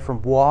steps away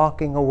from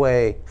walking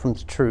away from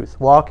the truth,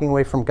 walking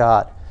away from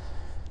God.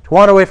 To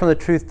wander away from the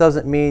truth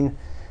doesn't mean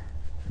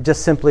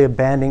just simply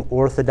abandoning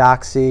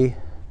orthodoxy.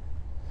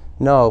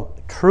 No,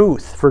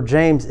 truth for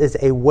James is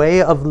a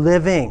way of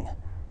living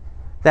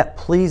that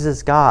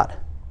pleases God,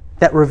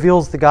 that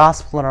reveals the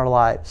gospel in our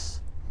lives.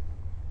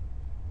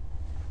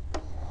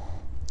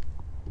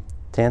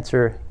 To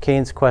answer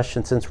Cain's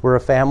question, since we're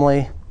a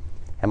family,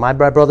 am I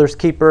my brother's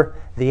keeper?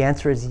 The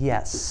answer is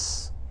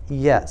yes.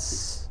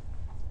 Yes.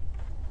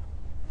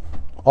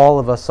 All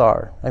of us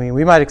are. I mean,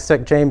 we might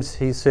expect James,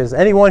 he says,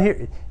 anyone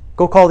here,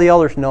 go call the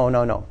elders.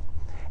 No.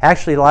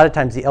 Actually, a lot of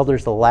times the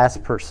elder's the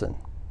last person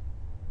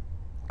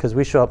because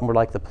we show up and we're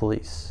like the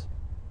police.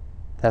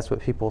 That's what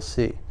people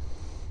see.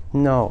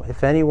 No,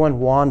 if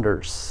anyone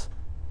wanders,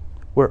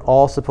 we're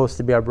all supposed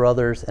to be our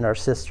brothers and our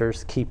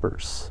sisters'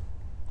 keepers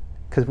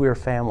because we're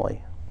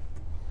family.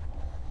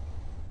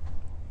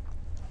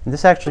 And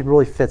this actually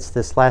really fits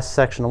this last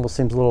section. Almost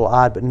seems a little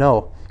odd, but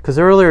no. Because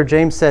earlier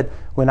James said,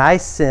 when I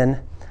sin,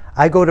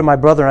 I go to my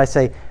brother and I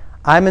say,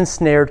 I'm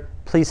ensnared,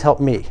 please help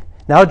me.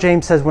 Now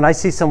James says, when I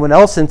see someone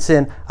else in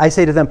sin, I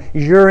say to them,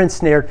 you're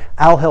ensnared,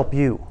 I'll help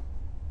you.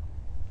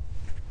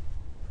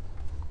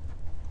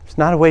 It's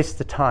not a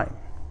waste of time.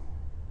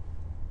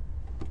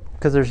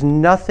 Because there's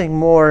nothing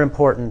more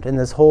important in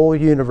this whole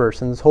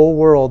universe, in this whole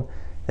world,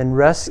 than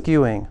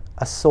rescuing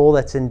a soul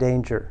that's in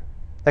danger,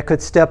 that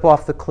could step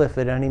off the cliff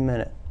at any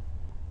minute.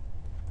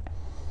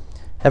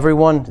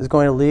 Everyone is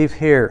going to leave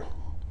here.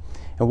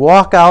 and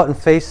walk out and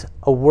face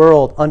a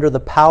world under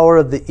the power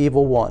of the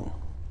evil one.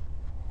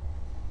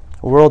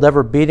 A world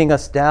ever beating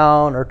us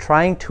down or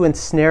trying to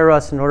ensnare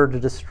us in order to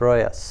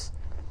destroy us.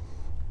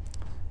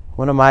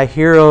 One of my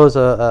heroes,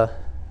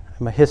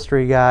 I'm a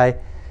history guy,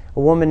 a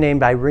woman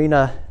named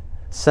Irina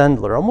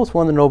Sendler, almost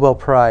won the Nobel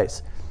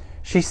Prize.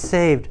 She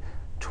saved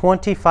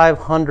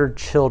 2,500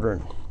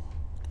 children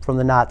from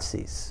the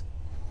Nazis.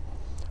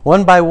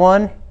 One by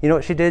one, you know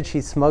what she did?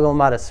 She'd smuggle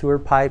them out of sewer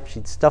pipes.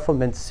 She'd stuff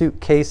them in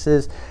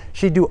suitcases.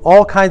 She'd do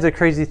all kinds of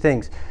crazy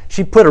things.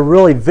 She put a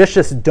really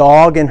vicious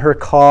dog in her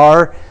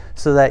car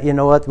so that, you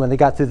know what, when they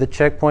got through the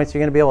checkpoints, you're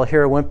going to be able to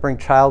hear a whimpering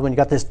child when you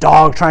got this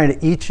dog trying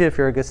to eat you if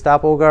you're a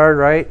Gestapo guard,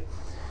 right?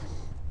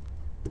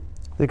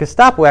 The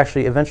Gestapo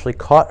actually eventually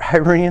caught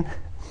Irene.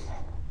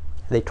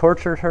 They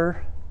tortured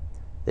her.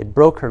 They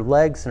broke her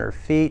legs and her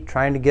feet,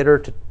 trying to get her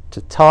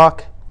to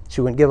talk.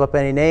 She wouldn't give up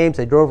any names.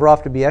 They drove her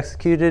off to be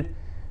executed.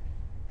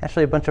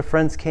 Actually, a bunch of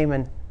friends came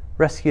and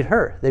rescued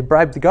her. They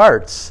bribed the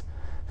guards.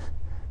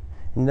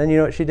 And then you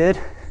know what she did?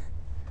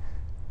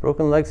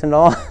 Broken legs and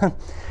all.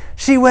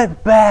 She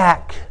went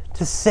back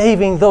to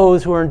saving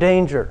those who were in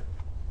danger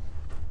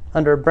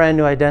under a brand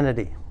new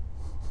identity.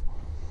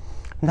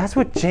 And that's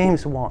what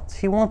James wants.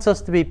 He wants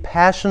us to be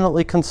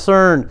passionately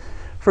concerned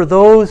for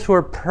those who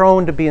are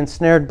prone to be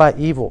ensnared by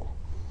evil.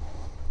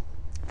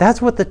 That's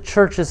what the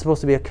church is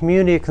supposed to be, a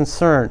community of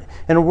concern.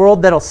 In a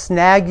world that'll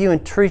snag you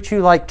and treat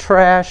you like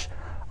trash,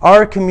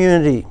 our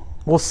community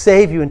will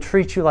save you and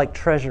treat you like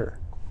treasure.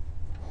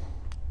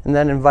 And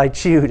then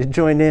invite you to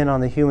join in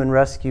on the human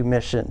rescue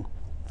mission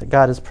that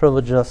God has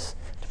privileged us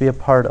to be a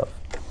part of.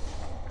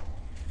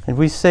 And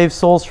we save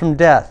souls from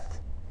death.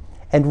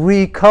 And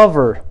we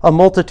cover a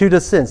multitude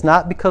of sins,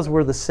 not because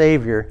we're the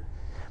Savior,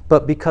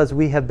 but because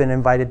we have been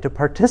invited to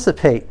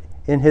participate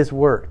in His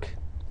work.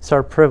 It's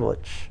our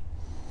privilege.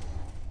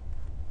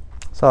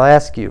 So I'll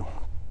ask you,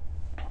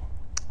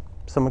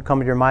 someone come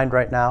to your mind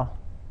right now?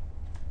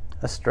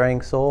 A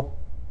straying soul?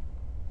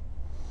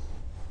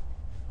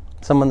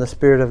 Someone the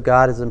Spirit of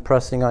God is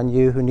impressing on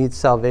you who needs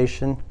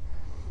salvation?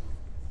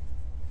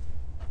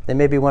 They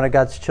may be one of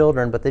God's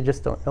children, but they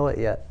just don't know it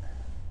yet.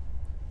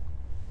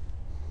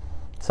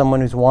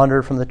 Someone who's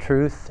wandered from the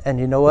truth, and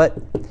you know what?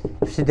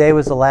 If today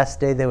was the last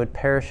day, they would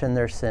perish in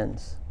their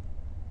sins.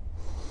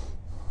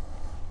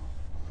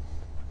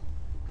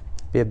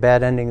 It'd be a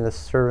bad ending of this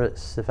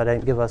service if I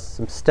didn't give us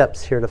some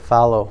steps here to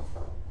follow.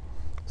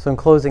 So in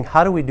closing,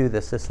 how do we do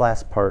this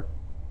last part?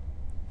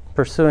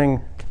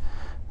 Pursuing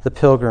the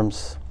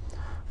pilgrims.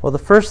 Well, the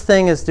first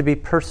thing is to be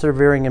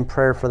persevering in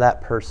prayer for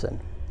that person.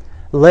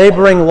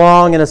 Laboring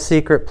long in a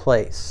secret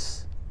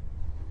place.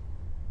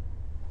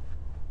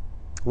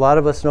 A lot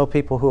of us know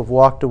people who have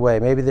walked away.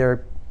 Maybe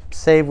they're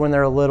saved when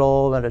they're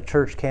little at a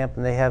church camp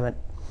and they haven't.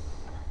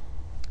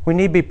 We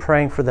need to be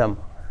praying for them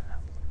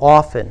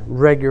often,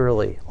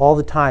 regularly, all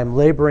the time,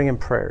 laboring in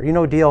prayer. You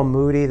know D.L.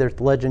 Moody, there's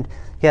the legend.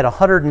 He had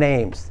 100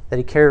 names that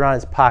he carried around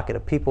in his pocket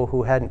of people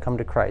who hadn't come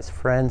to Christ.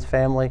 Friends,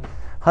 family,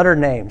 100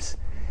 names.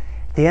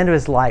 At the end of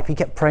his life, he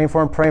kept praying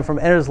for them.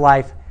 End of his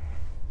life,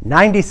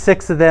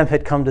 96 of them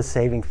had come to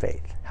saving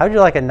faith. How would you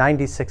like a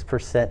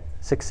 96%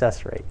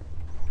 success rate?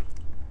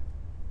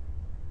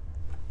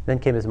 Then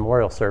came his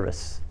memorial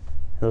service.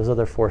 And those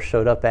other 4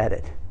 showed up at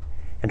it.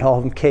 And all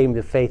of them came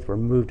to faith, were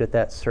moved at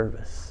that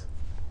service.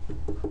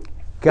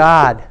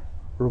 God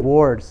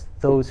rewards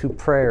those who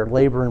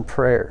labor in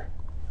prayer.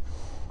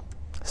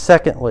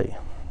 Secondly,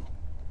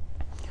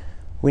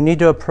 we need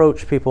to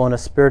approach people in a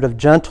spirit of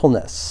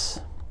gentleness.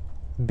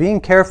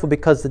 Being careful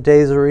because the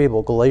days are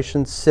evil.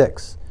 Galatians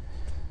 6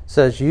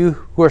 says, you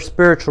who are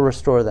spiritual,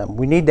 restore them.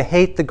 We need to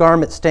hate the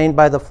garment stained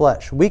by the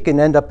flesh. We can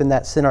end up in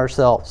that sin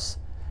ourselves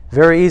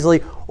very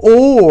easily,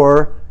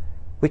 or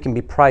we can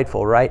be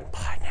prideful, right?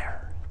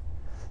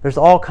 There's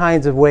all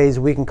kinds of ways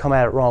we can come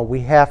at it wrong.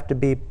 We have to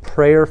be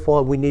prayerful,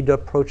 and we need to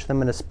approach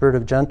them in a spirit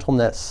of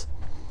gentleness.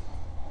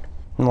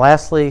 And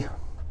lastly,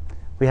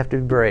 we have to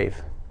be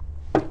brave.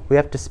 We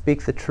have to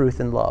speak the truth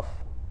in love.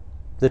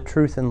 The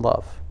truth in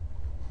love.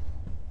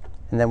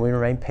 And then we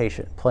remain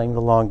patient, playing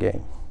the long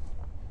game.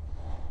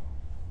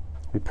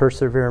 We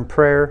persevere in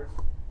prayer.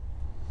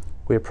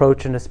 We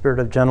approach in a spirit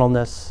of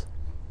gentleness.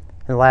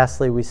 And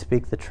lastly, we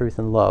speak the truth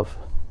in love.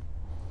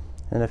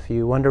 And if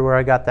you wonder where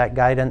I got that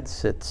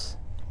guidance, it's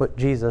what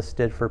Jesus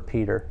did for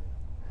Peter.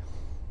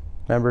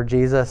 Remember,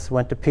 Jesus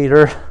went to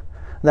Peter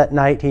that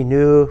night. He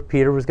knew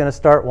Peter was going to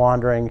start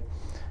wandering.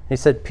 He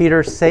said,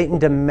 Peter, Satan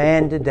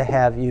demanded to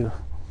have you,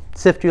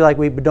 sift you like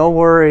wheat, but don't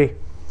worry,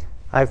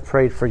 I've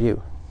prayed for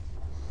you.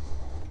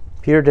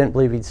 Peter didn't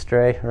believe he'd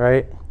stray,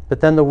 right? But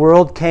then the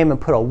world came and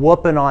put a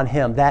whooping on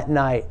him that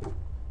night.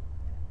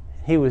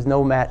 He was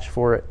no match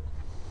for it.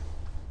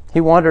 He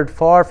wandered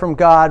far from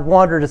God,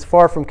 wandered as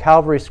far from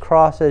Calvary's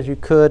cross as you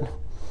could.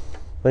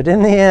 But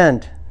in the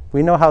end,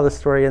 we know how the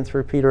story ends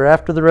for Peter.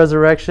 After the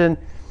resurrection,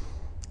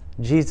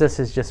 Jesus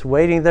is just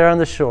waiting there on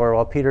the shore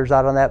while Peter's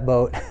out on that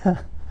boat.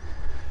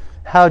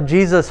 How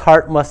Jesus'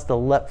 heart must have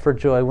leapt for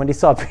joy. When he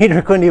saw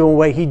Peter couldn't even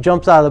wait, he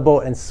jumps out of the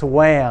boat and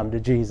swam to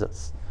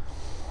Jesus.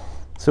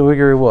 So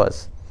eager he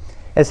was.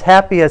 As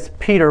happy as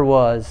Peter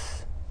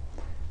was,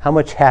 how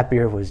much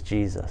happier was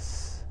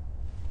Jesus?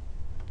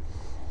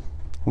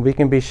 And we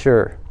can be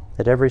sure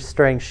that every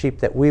straying sheep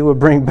that we will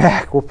bring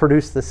back will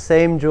produce the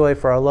same joy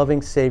for our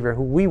loving Savior,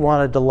 who we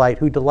want to delight,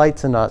 who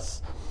delights in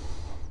us,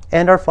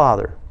 and our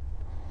Father.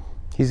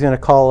 He's going to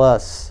call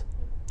us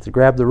to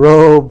grab the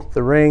robe,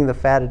 the ring, the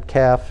fatted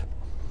calf,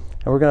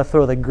 and we're going to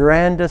throw the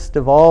grandest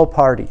of all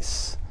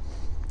parties,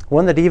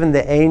 one that even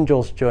the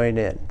angels join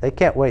in. They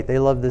can't wait. They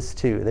love this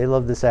too. They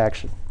love this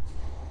action.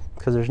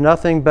 Because there's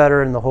nothing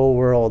better in the whole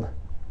world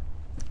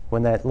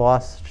when that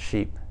lost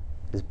sheep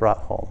is brought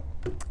home.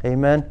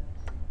 Amen?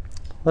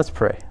 Let's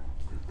pray.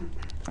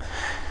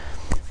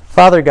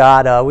 Father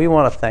God, we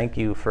want to thank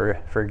you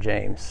for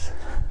James,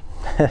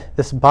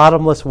 this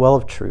bottomless well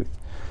of truth,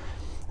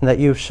 and that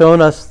you've shown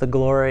us the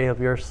glory of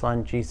your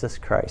Son, Jesus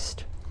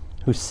Christ,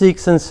 who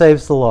seeks and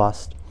saves the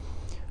lost.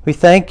 We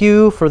thank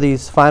you for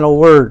these final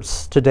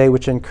words today,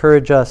 which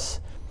encourage us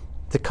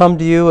to come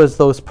to you as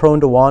those prone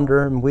to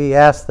wander, and we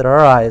ask that our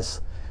eyes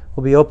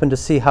will be open to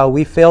see how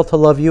we fail to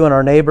love you and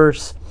our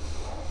neighbors.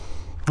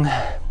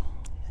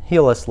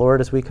 Heal us,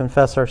 Lord, as we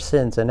confess our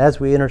sins and as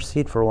we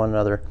intercede for one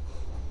another.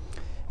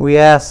 We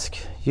ask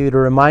you to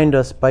remind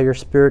us by your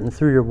Spirit and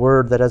through your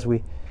word that as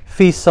we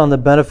feast on the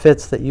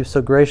benefits that you've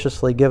so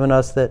graciously given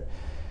us, that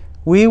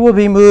we will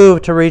be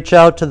moved to reach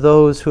out to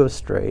those who have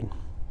strayed.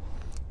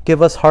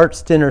 Give us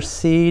hearts to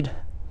intercede,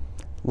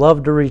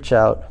 love to reach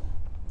out,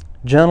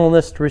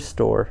 gentleness to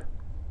restore,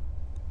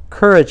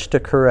 courage to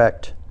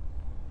correct,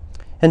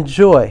 and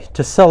joy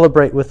to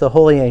celebrate with the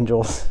holy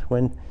angels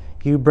when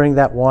you bring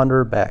that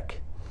wanderer back.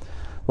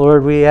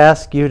 Lord, we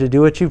ask you to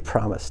do what you've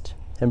promised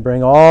and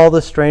bring all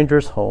the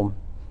strangers home.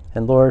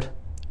 And Lord,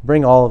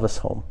 bring all of us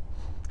home.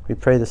 We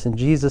pray this in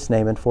Jesus'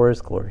 name and for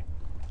his glory.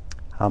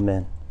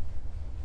 Amen.